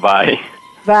 Welcome. Bye.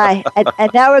 Bye.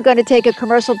 And now we're going to take a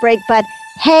commercial break, but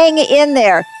hang in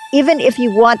there, even if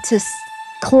you want to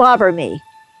clobber me.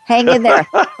 Hang in there.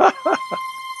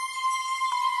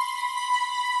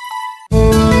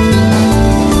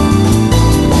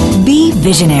 Be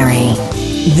visionary.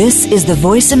 This is the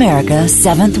Voice America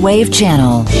 7th Wave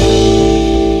Channel.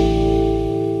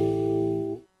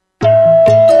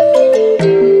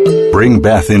 Bring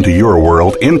Beth into your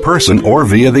world in person or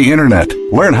via the internet.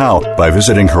 Learn how by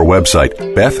visiting her website,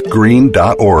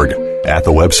 bethgreen.org. At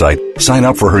the website, sign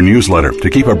up for her newsletter to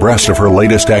keep abreast of her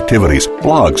latest activities,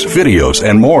 blogs, videos,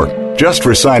 and more. Just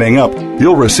for signing up,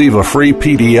 you'll receive a free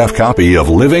PDF copy of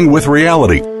Living with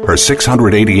Reality, her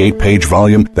 688-page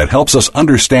volume that helps us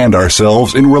understand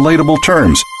ourselves in relatable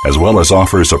terms, as well as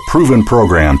offers a proven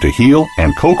program to heal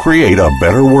and co-create a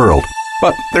better world.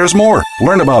 But there's more.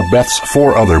 Learn about Beth's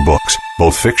 4 other books,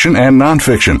 both fiction and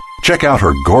nonfiction. Check out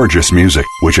her gorgeous music,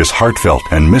 which is heartfelt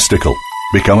and mystical.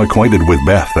 Become acquainted with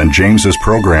Beth and James's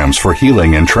programs for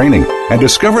healing and training, and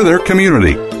discover their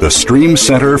community, the Stream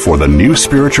Center for the New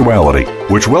Spirituality,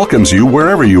 which welcomes you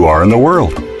wherever you are in the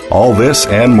world. All this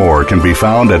and more can be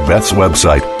found at Beth's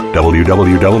website,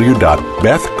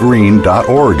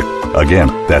 www.bethgreen.org. Again,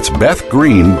 that's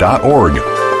bethgreen.org.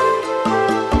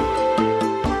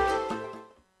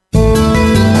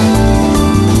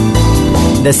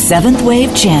 The 7th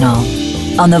Wave Channel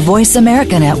on the Voice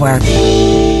America Network.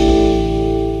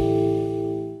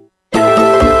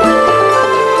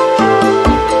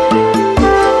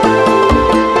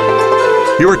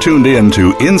 You're tuned in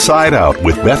to Inside Out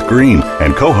with Beth Green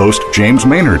and co-host James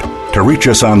Maynard. To reach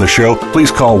us on the show,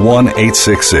 please call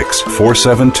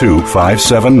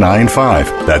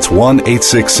 1-866-472-5795. That's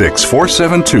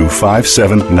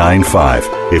 1-866-472-5795.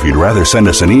 If you'd rather send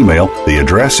us an email, the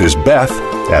address is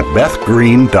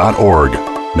beth@bethgreen.org.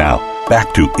 Now,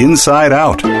 back to Inside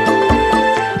Out.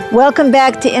 Welcome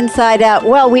back to Inside Out.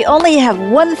 Well, we only have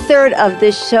 1/3 of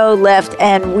this show left,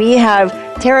 and we have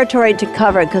territory to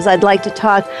cover because I'd like to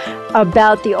talk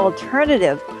about the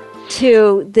alternative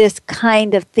to this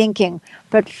kind of thinking.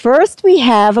 But first, we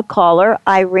have a caller,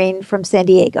 Irene from San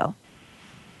Diego.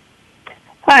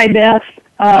 Hi, Beth.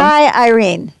 Hi,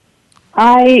 Irene.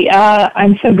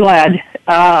 I'm so glad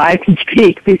I can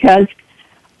speak because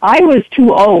I was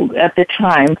too old at the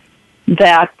time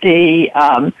that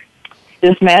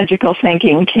this magical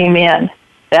thinking came in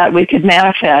that we could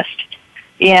manifest,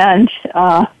 and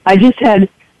I just had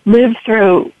lived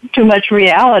through too much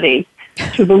reality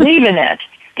to believe in it,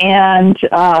 and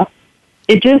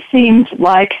it just seemed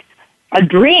like a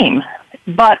dream.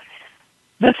 But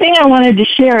the thing I wanted to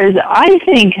share is I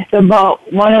think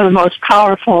one of the most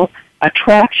powerful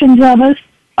attractions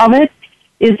of it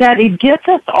is that it gets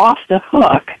us off the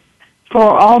hook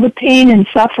for all the pain and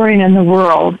suffering in the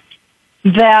world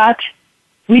that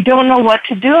we don't know what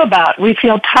to do about, we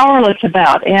feel powerless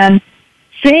about. And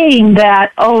saying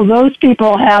that, oh, those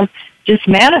people have just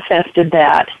manifested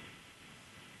that,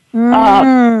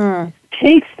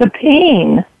 takes the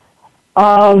pain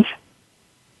of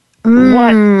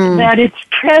that it's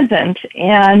present,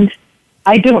 and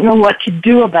I don't know what to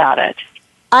do about it.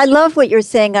 I love what you're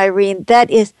saying, Irene.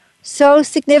 That is so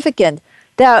significant.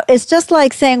 Now, it's just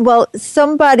like saying, well,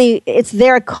 somebody, it's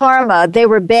their karma. They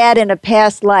were bad in a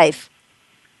past life.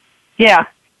 Yeah.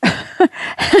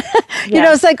 You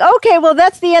know, it's like, okay, well,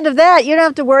 that's the end of that. You don't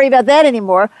have to worry about that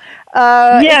anymore.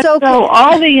 Yes, okay. So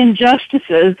all the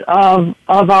injustices of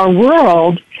our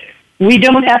world, we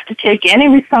don't have to take any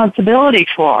responsibility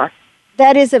for.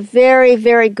 That is a very,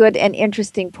 very good and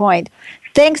interesting point.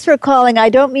 Thanks for calling. I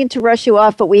don't mean to rush you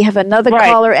off, but we have another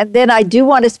caller, and then I do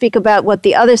want to speak about what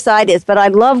the other side is, but I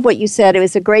love what you said. It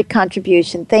was a great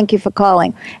contribution. Thank you for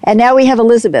calling. And now we have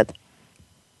Elizabeth.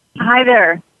 Hi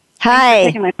there. Hi.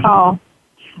 Thanks for taking my call.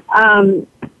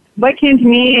 What came to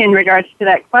me in regards to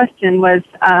that question was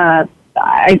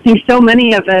I think so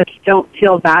many of us don't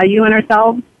feel value in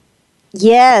ourselves.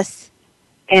 Yes.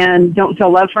 And don't feel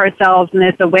love for ourselves, and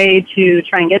it's a way to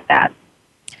try and get that.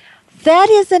 That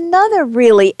is another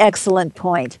really excellent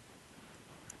point.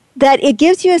 That it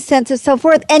gives you a sense of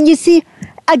self-worth. And you see,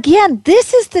 again,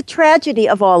 this is the tragedy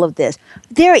of all of this.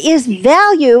 There is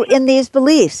value in these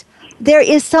beliefs. There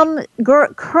is some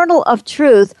kernel of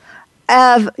truth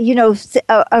of, you know,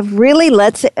 of really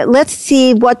let's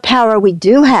see what power we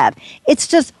do have. It's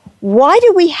just, why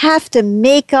do we have to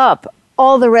make up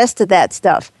all the rest of that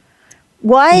stuff?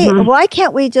 Why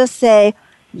can't we just say,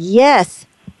 yes,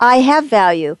 I have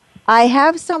value, I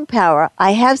have some power,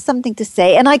 I have something to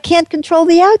say, and I can't control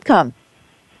the outcome?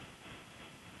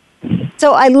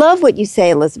 So I love what you say,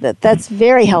 Elizabeth. That's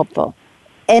very helpful.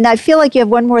 And I feel like you have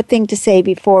one more thing to say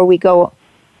before we go.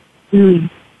 It's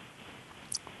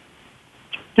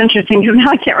interesting because now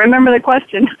I can't remember the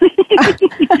question.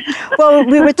 Well,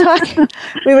 we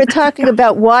were talking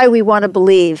about why we want to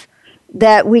believe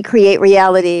that we create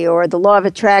reality, or the law of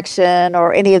attraction,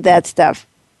 or any of that stuff.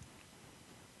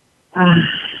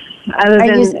 Other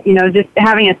than, just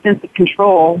having a sense of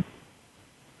control.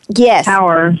 Yes.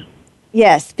 Power.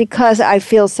 Yes, because I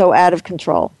feel so out of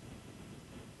control.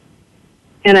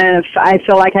 And if I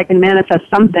feel like I can manifest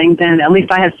something, then at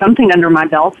least I have something under my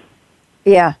belt.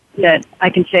 Yeah. That I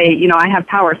can say, I have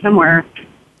power somewhere.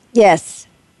 Yes.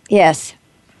 Yes.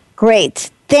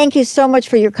 Great. Thank you so much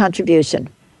for your contribution.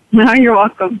 No, you're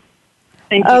welcome.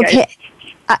 Thank you, okay.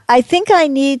 guys. I think I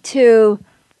need to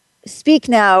speak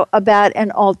now about an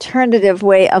alternative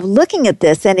way of looking at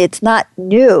this, and it's not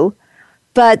new,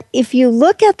 but if you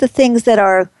look at the things that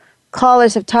our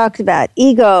callers have talked about,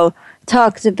 ego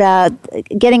talks about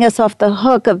getting us off the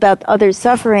hook, about others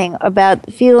suffering,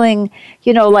 about feeling,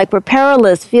 like we're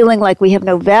powerless, feeling like we have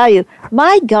no value.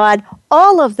 My God,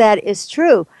 all of that is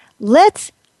true.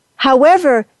 Let's,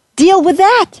 however, deal with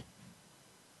that.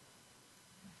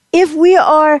 If we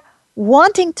are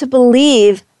wanting to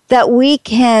believe that we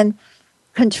can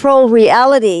control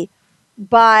reality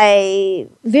by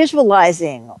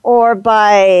visualizing, or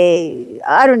by,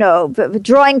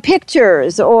 drawing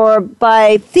pictures, or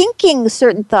by thinking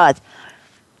certain thoughts,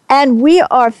 and we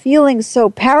are feeling so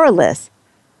powerless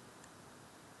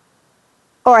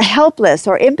or helpless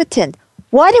or impotent,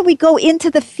 why do we go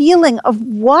into the feeling of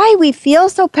why we feel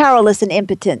so powerless and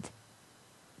impotent,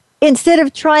 instead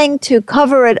of trying to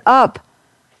cover it up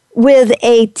with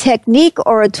a technique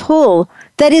or a tool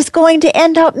that is going to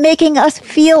end up making us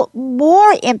feel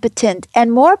more impotent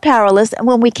and more powerless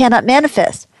when we cannot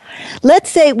manifest? Let's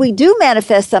say we do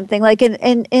manifest something, like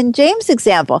in James'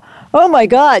 example. Oh my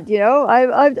God,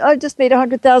 I've just made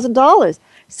 $100,000.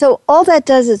 So all that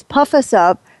does is puff us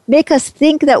up, make us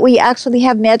think that we actually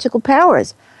have magical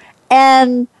powers.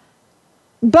 But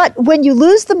when you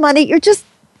lose the money, you're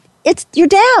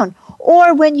down.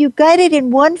 Or when you got it in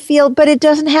one field, but it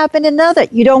doesn't happen in another.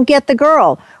 You don't get the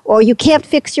girl, or you can't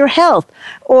fix your health,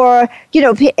 or,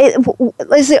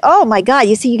 let's say, oh my God,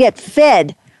 you get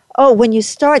fed oh, when you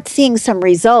start seeing some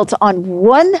results on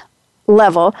one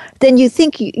level, then you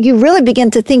think you really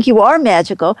begin to think you are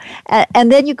magical,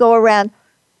 and then you go around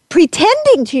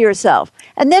pretending to yourself.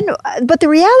 And then, but the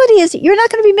reality is you're not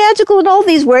going to be magical in all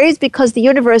these ways because the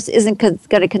universe isn't going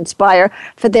to conspire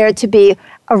for there to be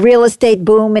a real estate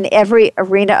boom in every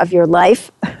arena of your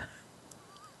life.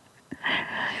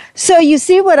 So you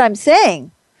see what I'm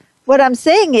saying? What I'm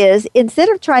saying is, instead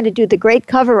of trying to do the great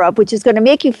cover-up, which is going to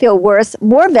make you feel worse,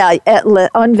 more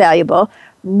unvaluable,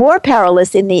 more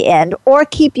powerless in the end, or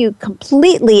keep you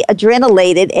completely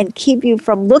adrenalated and keep you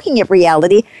from looking at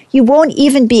reality, you won't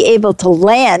even be able to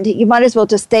land. You might as well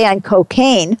just stay on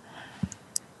cocaine.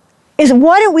 Is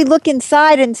why don't we look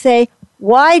inside and say,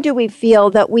 why do we feel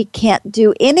that we can't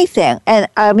do anything? And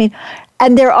I mean,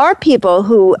 and there are people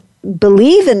who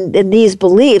believe in these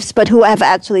beliefs, but who have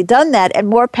actually done that, and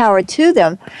more power to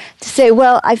them, to say,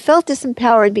 well, I felt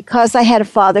disempowered because I had a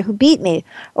father who beat me,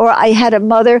 or I had a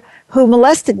mother who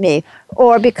molested me,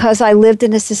 or because I lived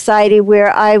in a society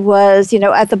where I was,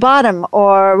 at the bottom,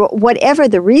 or whatever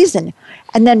the reason.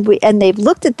 And then they've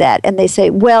looked at that and they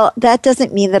say, well, that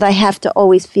doesn't mean that I have to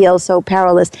always feel so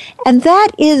powerless. And that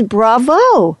is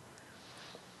bravo.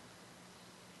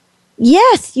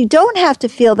 Yes, you don't have to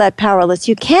feel that powerless.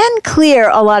 You can clear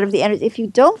a lot of the energy. If you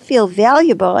don't feel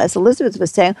valuable, as Elizabeth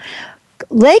was saying,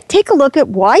 take a look at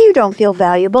why you don't feel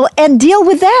valuable and deal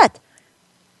with that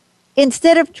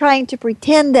instead of trying to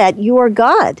pretend that you are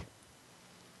God.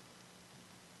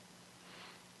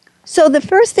 So the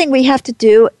first thing we have to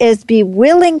do is be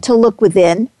willing to look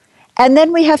within, and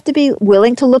then we have to be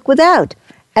willing to look without.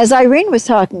 As Irene was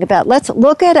talking about, let's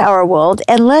look at our world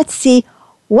and let's see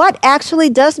what actually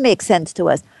does make sense to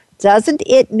us. Doesn't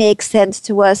it make sense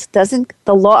to us? Doesn't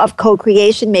the law of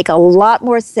co-creation make a lot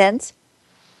more sense?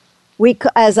 We,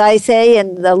 as I say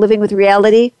in the Living with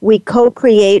Reality, we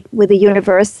co-create with the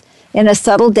universe in a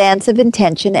subtle dance of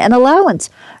intention and allowance.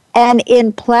 And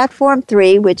in Platform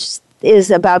 3, which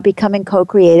is about becoming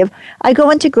co-creative, I go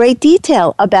into great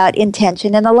detail about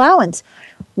intention and allowance.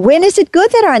 When is it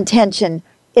good that our intention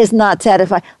is not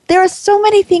satisfied? There are so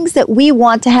many things that we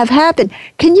want to have happen.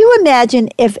 Can you imagine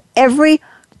if every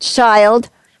child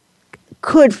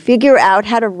could figure out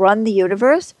how to run the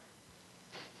universe?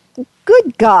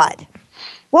 Good God.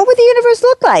 What would the universe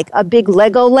look like? A big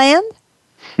Lego land?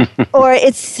 Or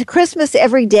it's Christmas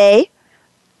every day?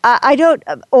 I don't,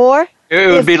 or...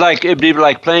 It'd be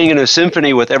like playing in a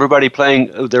symphony with everybody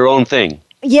playing their own thing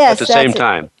at the same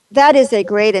time. That is a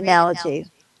great analogy.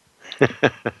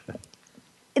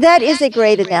 That is a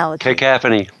great analogy.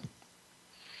 Cacophony.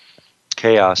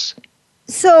 Chaos.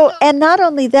 So, and not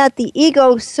only that, the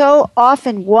ego so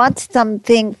often wants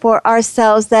something for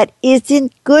ourselves that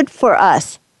isn't good for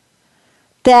us.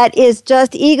 That is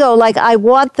just ego, like I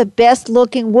want the best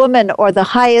looking woman or the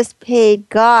highest paid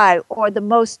guy or the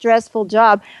most stressful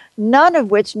job, none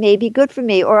of which may be good for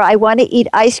me, or I want to eat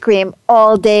ice cream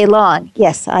all day long.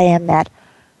 Yes, I am that.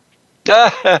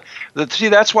 See,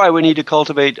 that's why we need to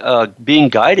cultivate being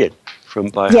guided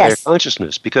by higher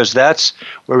consciousness, because that's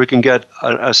where we can get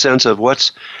a sense of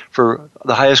what's for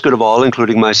the highest good of all,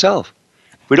 including myself.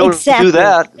 If we don't do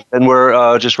that, then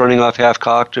we're just running off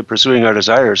half-cocked to pursuing our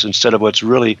desires instead of what's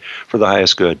really for the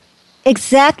highest good.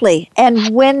 Exactly. And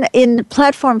when in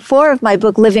Platform 4 of my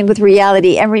book, Living with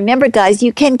Reality, and remember, guys,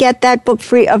 you can get that book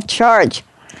free of charge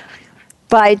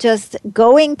by just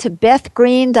going to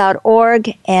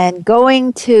bethgreen.org and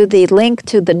going to the link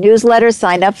to the newsletter,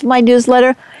 sign up for my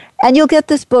newsletter, and you'll get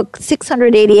this book,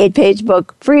 688-page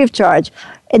book, free of charge,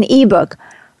 an ebook,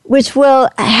 which will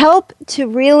help to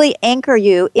really anchor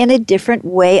you in a different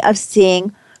way of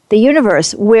seeing the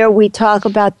universe, where we talk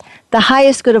about the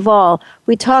highest good of all.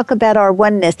 We talk about our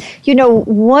oneness. You know,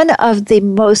 one of the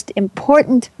most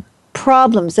important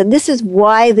problems, and this is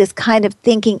why this kind of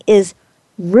thinking is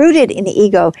rooted in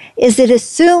ego, is it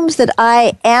assumes that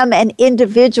I am an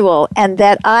individual and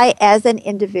that I as an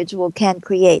individual can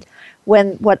create.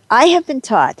 When what I have been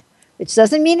taught, which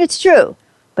doesn't mean it's true,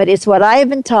 but it's what I have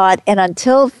been taught, and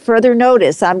until further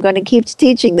notice, I'm going to keep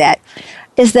teaching that,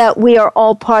 is that we are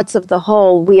all parts of the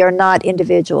whole. We are not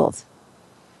individuals.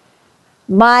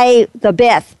 The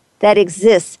Beth that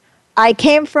exists, I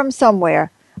came from somewhere.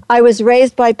 I was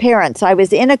raised by parents. I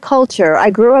was in a culture. I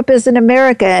grew up as an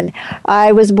American.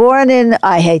 I was born in,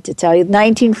 I hate to tell you,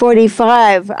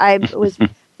 1945. I was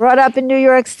brought up in New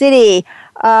York City.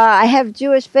 I have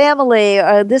Jewish family.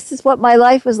 This is what my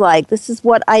life was like. This is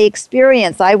what I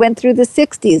experienced. I went through the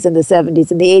 60s and the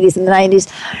 70s and the 80s and the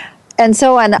 90s and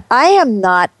so on. I am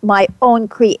not my own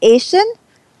creation.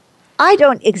 I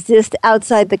don't exist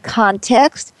outside the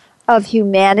context of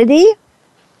humanity.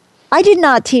 I did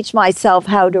not teach myself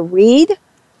how to read.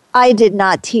 I did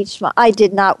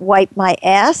not wipe my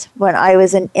ass when I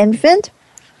was an infant.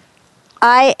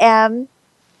 I am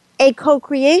a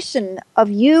co-creation of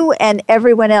you and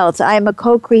everyone else. I am a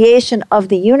co-creation of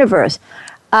the universe.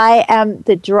 I am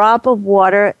the drop of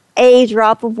water, a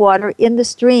drop of water in the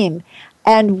stream.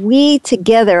 And we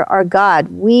together are God.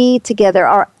 We together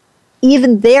are,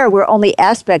 even there, we're only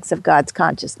aspects of God's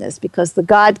consciousness, because the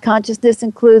God consciousness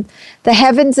includes the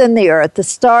heavens and the earth, the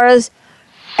stars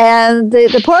and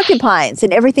the porcupines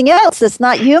and everything else that's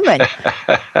not human.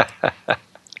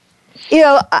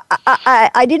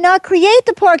 I did not create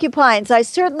the porcupines. I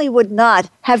certainly would not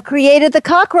have created the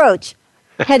cockroach,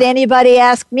 had anybody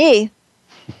asked me.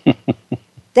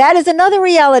 That is another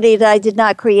reality that I did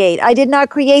not create. I did not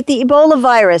create the Ebola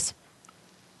virus.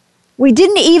 We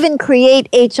didn't even create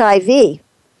HIV.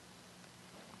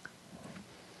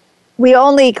 We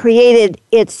only created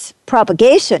its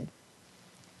propagation.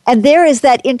 And there is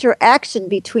that interaction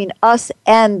between us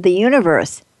and the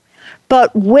universe.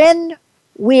 But when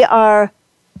we are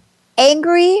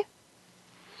angry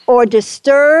or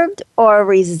disturbed or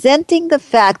resenting the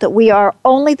fact that we are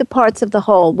only the parts of the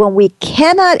whole, when we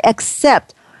cannot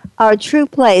accept our true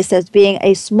place as being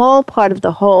a small part of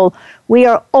the whole, we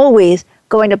are always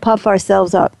going to puff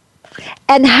ourselves up.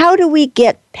 And how do we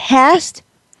get past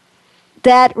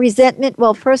that resentment?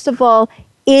 Well, first of all,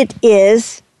 it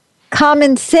is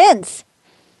common sense.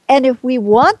 And if we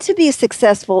want to be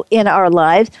successful in our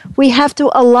lives, we have to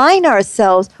align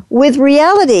ourselves with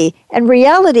reality. And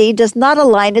reality does not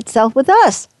align itself with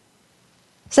us.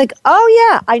 It's like, oh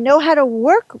yeah, I know how to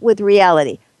work with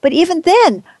reality. But even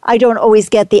then, I don't always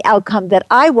get the outcome that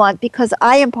I want, because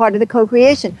I am part of the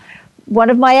co-creation. One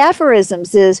of my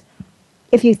aphorisms is,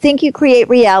 if you think you create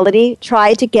reality,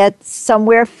 try to get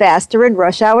somewhere faster in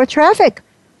rush hour traffic.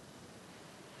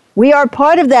 We are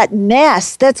part of that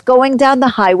mass that's going down the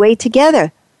highway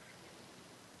together.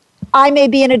 I may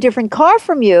be in a different car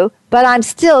from you, but I'm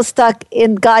still stuck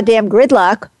in goddamn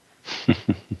gridlock.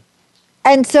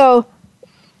 And so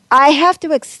I have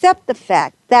to accept the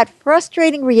fact, that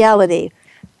frustrating reality,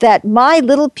 that my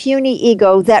little puny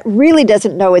ego that really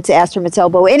doesn't know its ass from its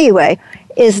elbow anyway,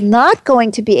 is not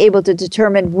going to be able to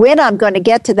determine when I'm going to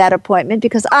get to that appointment,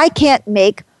 because I can't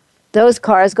make those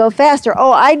cars go faster.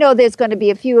 Oh, I know there's going to be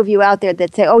a few of you out there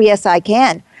that say, oh, yes, I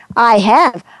can. I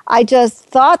have. I just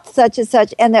thought such and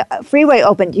such, and the freeway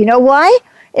opened. You know why?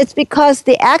 It's because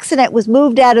the accident was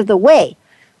moved out of the way.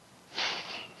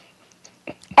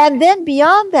 And then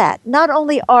beyond that, not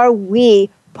only are we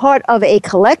part of a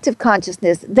collective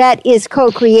consciousness that is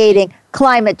co-creating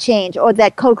climate change, or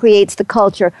that co-creates the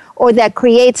culture, or that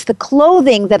creates the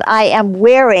clothing that I am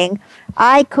wearing.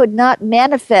 I could not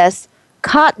manifest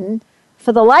cotton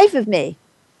for the life of me.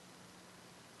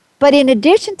 But in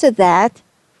addition to that,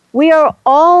 we are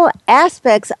all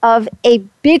aspects of a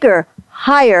bigger,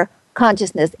 higher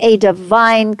consciousness, a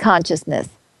divine consciousness.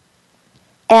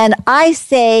 And I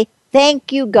say,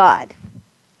 thank you, God.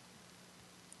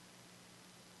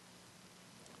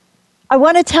 I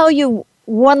want to tell you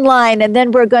one line, and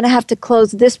then we're going to have to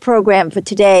close this program for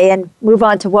today and move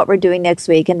on to what we're doing next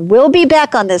week. And we'll be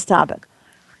back on this topic.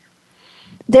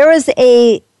 There is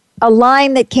a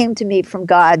line that came to me from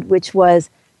God, which was,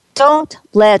 don't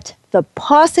let the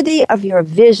paucity of your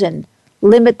vision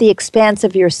limit the expanse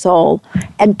of your soul.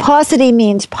 And paucity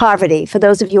means poverty, for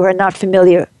those of you who are not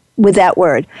familiar with that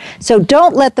word. So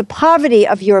don't let the poverty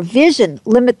of your vision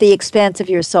limit the expanse of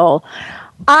your soul.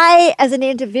 I, as an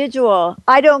individual,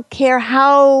 I don't care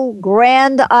how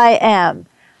grand I am,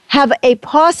 have a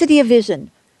paucity of vision.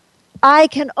 I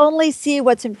can only see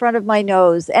what's in front of my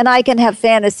nose, and I can have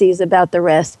fantasies about the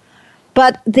rest.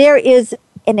 But there is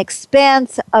an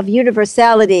expanse of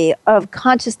universality, of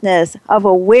consciousness, of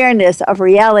awareness, of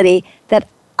reality that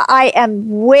I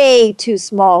am way too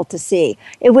small to see.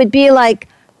 It would be like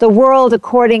the world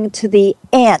according to the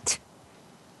ant.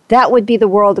 That would be the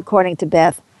world according to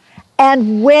Beth.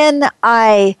 And when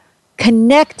I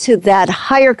connect to that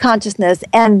higher consciousness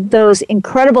and those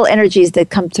incredible energies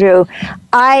that come through,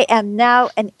 I am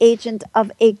now an agent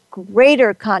of a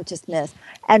greater consciousness.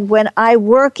 And when I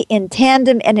work in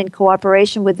tandem and in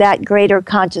cooperation with that greater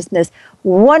consciousness,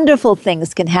 wonderful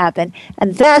things can happen.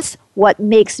 And that's what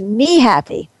makes me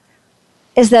happy,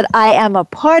 is that I am a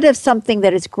part of something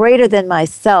that is greater than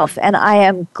myself. And I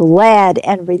am glad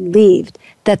and relieved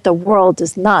that the world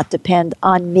does not depend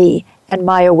on me and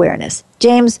my awareness.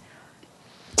 James,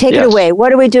 take it away.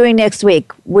 What are we doing next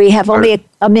week? We have only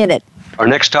a minute. Our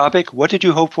next topic, what did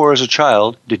you hope for as a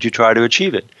child? Did you try to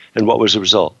achieve it? And what was the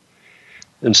result?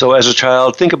 And so as a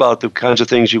child, think about the kinds of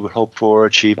things you would hope for,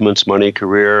 achievements, money,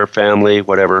 career, family,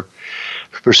 whatever.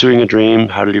 Pursuing a dream,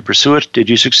 how did you pursue it? Did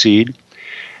you succeed?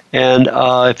 And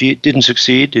if you didn't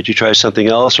succeed, did you try something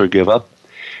else or give up?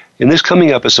 In this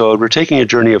coming episode, we're taking a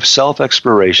journey of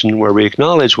self-exploration where we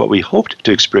acknowledge what we hoped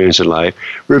to experience in life,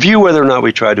 review whether or not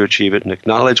we tried to achieve it, and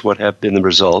acknowledge what have been the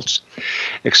results.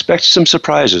 Expect some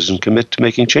surprises and commit to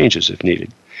making changes if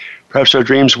needed. Perhaps our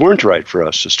dreams weren't right for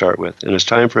us to start with, and it's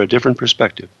time for a different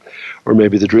perspective. Or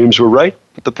maybe the dreams were right,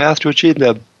 but the path to achieve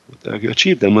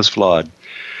them was flawed.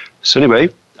 So anyway,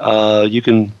 you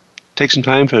can take some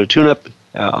time to tune up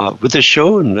with this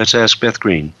show, and let's ask Beth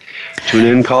Green. Tune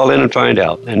in, call in, and find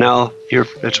out. And now,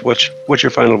 what's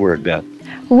your final word, Beth?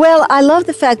 Well, I love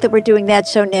the fact that we're doing that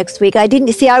show next week. I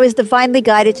didn't see I was divinely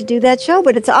guided to do that show,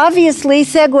 but it's obviously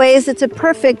segues. It's a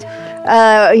perfect,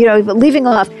 leaving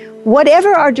off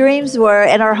whatever our dreams were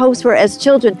and our hopes were as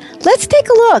children. Let's take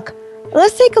a look.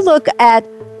 Let's take a look at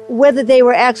whether they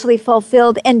were actually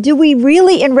fulfilled, and do we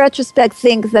really, in retrospect,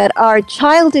 think that our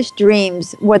childish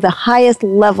dreams were the highest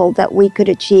level that we could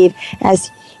achieve as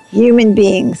human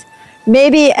beings?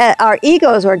 Maybe our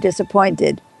egos are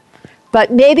disappointed,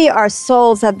 but maybe our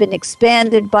souls have been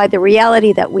expanded by the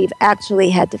reality that we've actually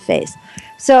had to face.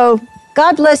 So,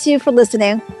 God bless you for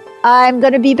listening. I'm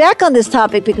going to be back on this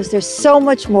topic because there's so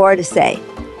much more to say.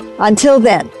 Until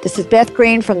then, this is Beth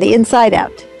Green from The Inside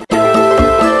Out.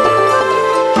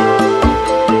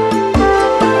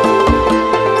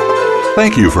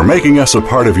 Thank you for making us a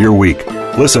part of your week.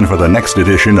 Listen for the next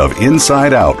edition of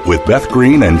Inside Out with Beth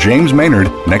Green and James Maynard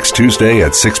next Tuesday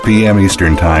at 6 p.m.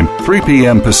 Eastern Time, 3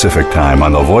 p.m. Pacific Time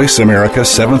on the Voice America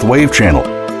 7th Wave Channel.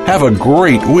 Have a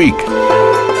great week.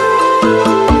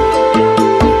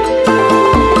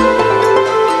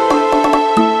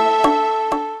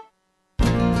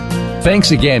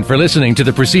 Thanks again for listening to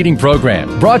the preceding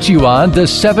program brought to you on the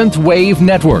 7th Wave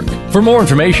Network. For more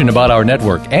information about our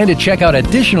network and to check out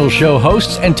additional show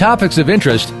hosts and topics of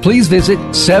interest, please visit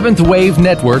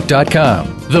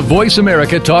 7thwavenetwork.com. The Voice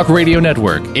America Talk Radio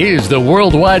Network is the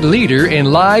worldwide leader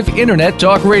in live Internet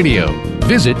talk radio.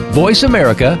 Visit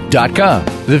voiceamerica.com.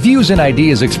 The views and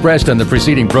ideas expressed on the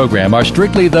preceding program are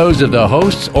strictly those of the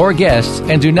hosts or guests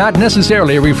and do not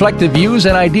necessarily reflect the views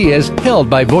and ideas held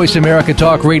by Voice America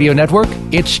Talk Radio Network,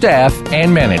 its staff,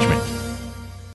 and management.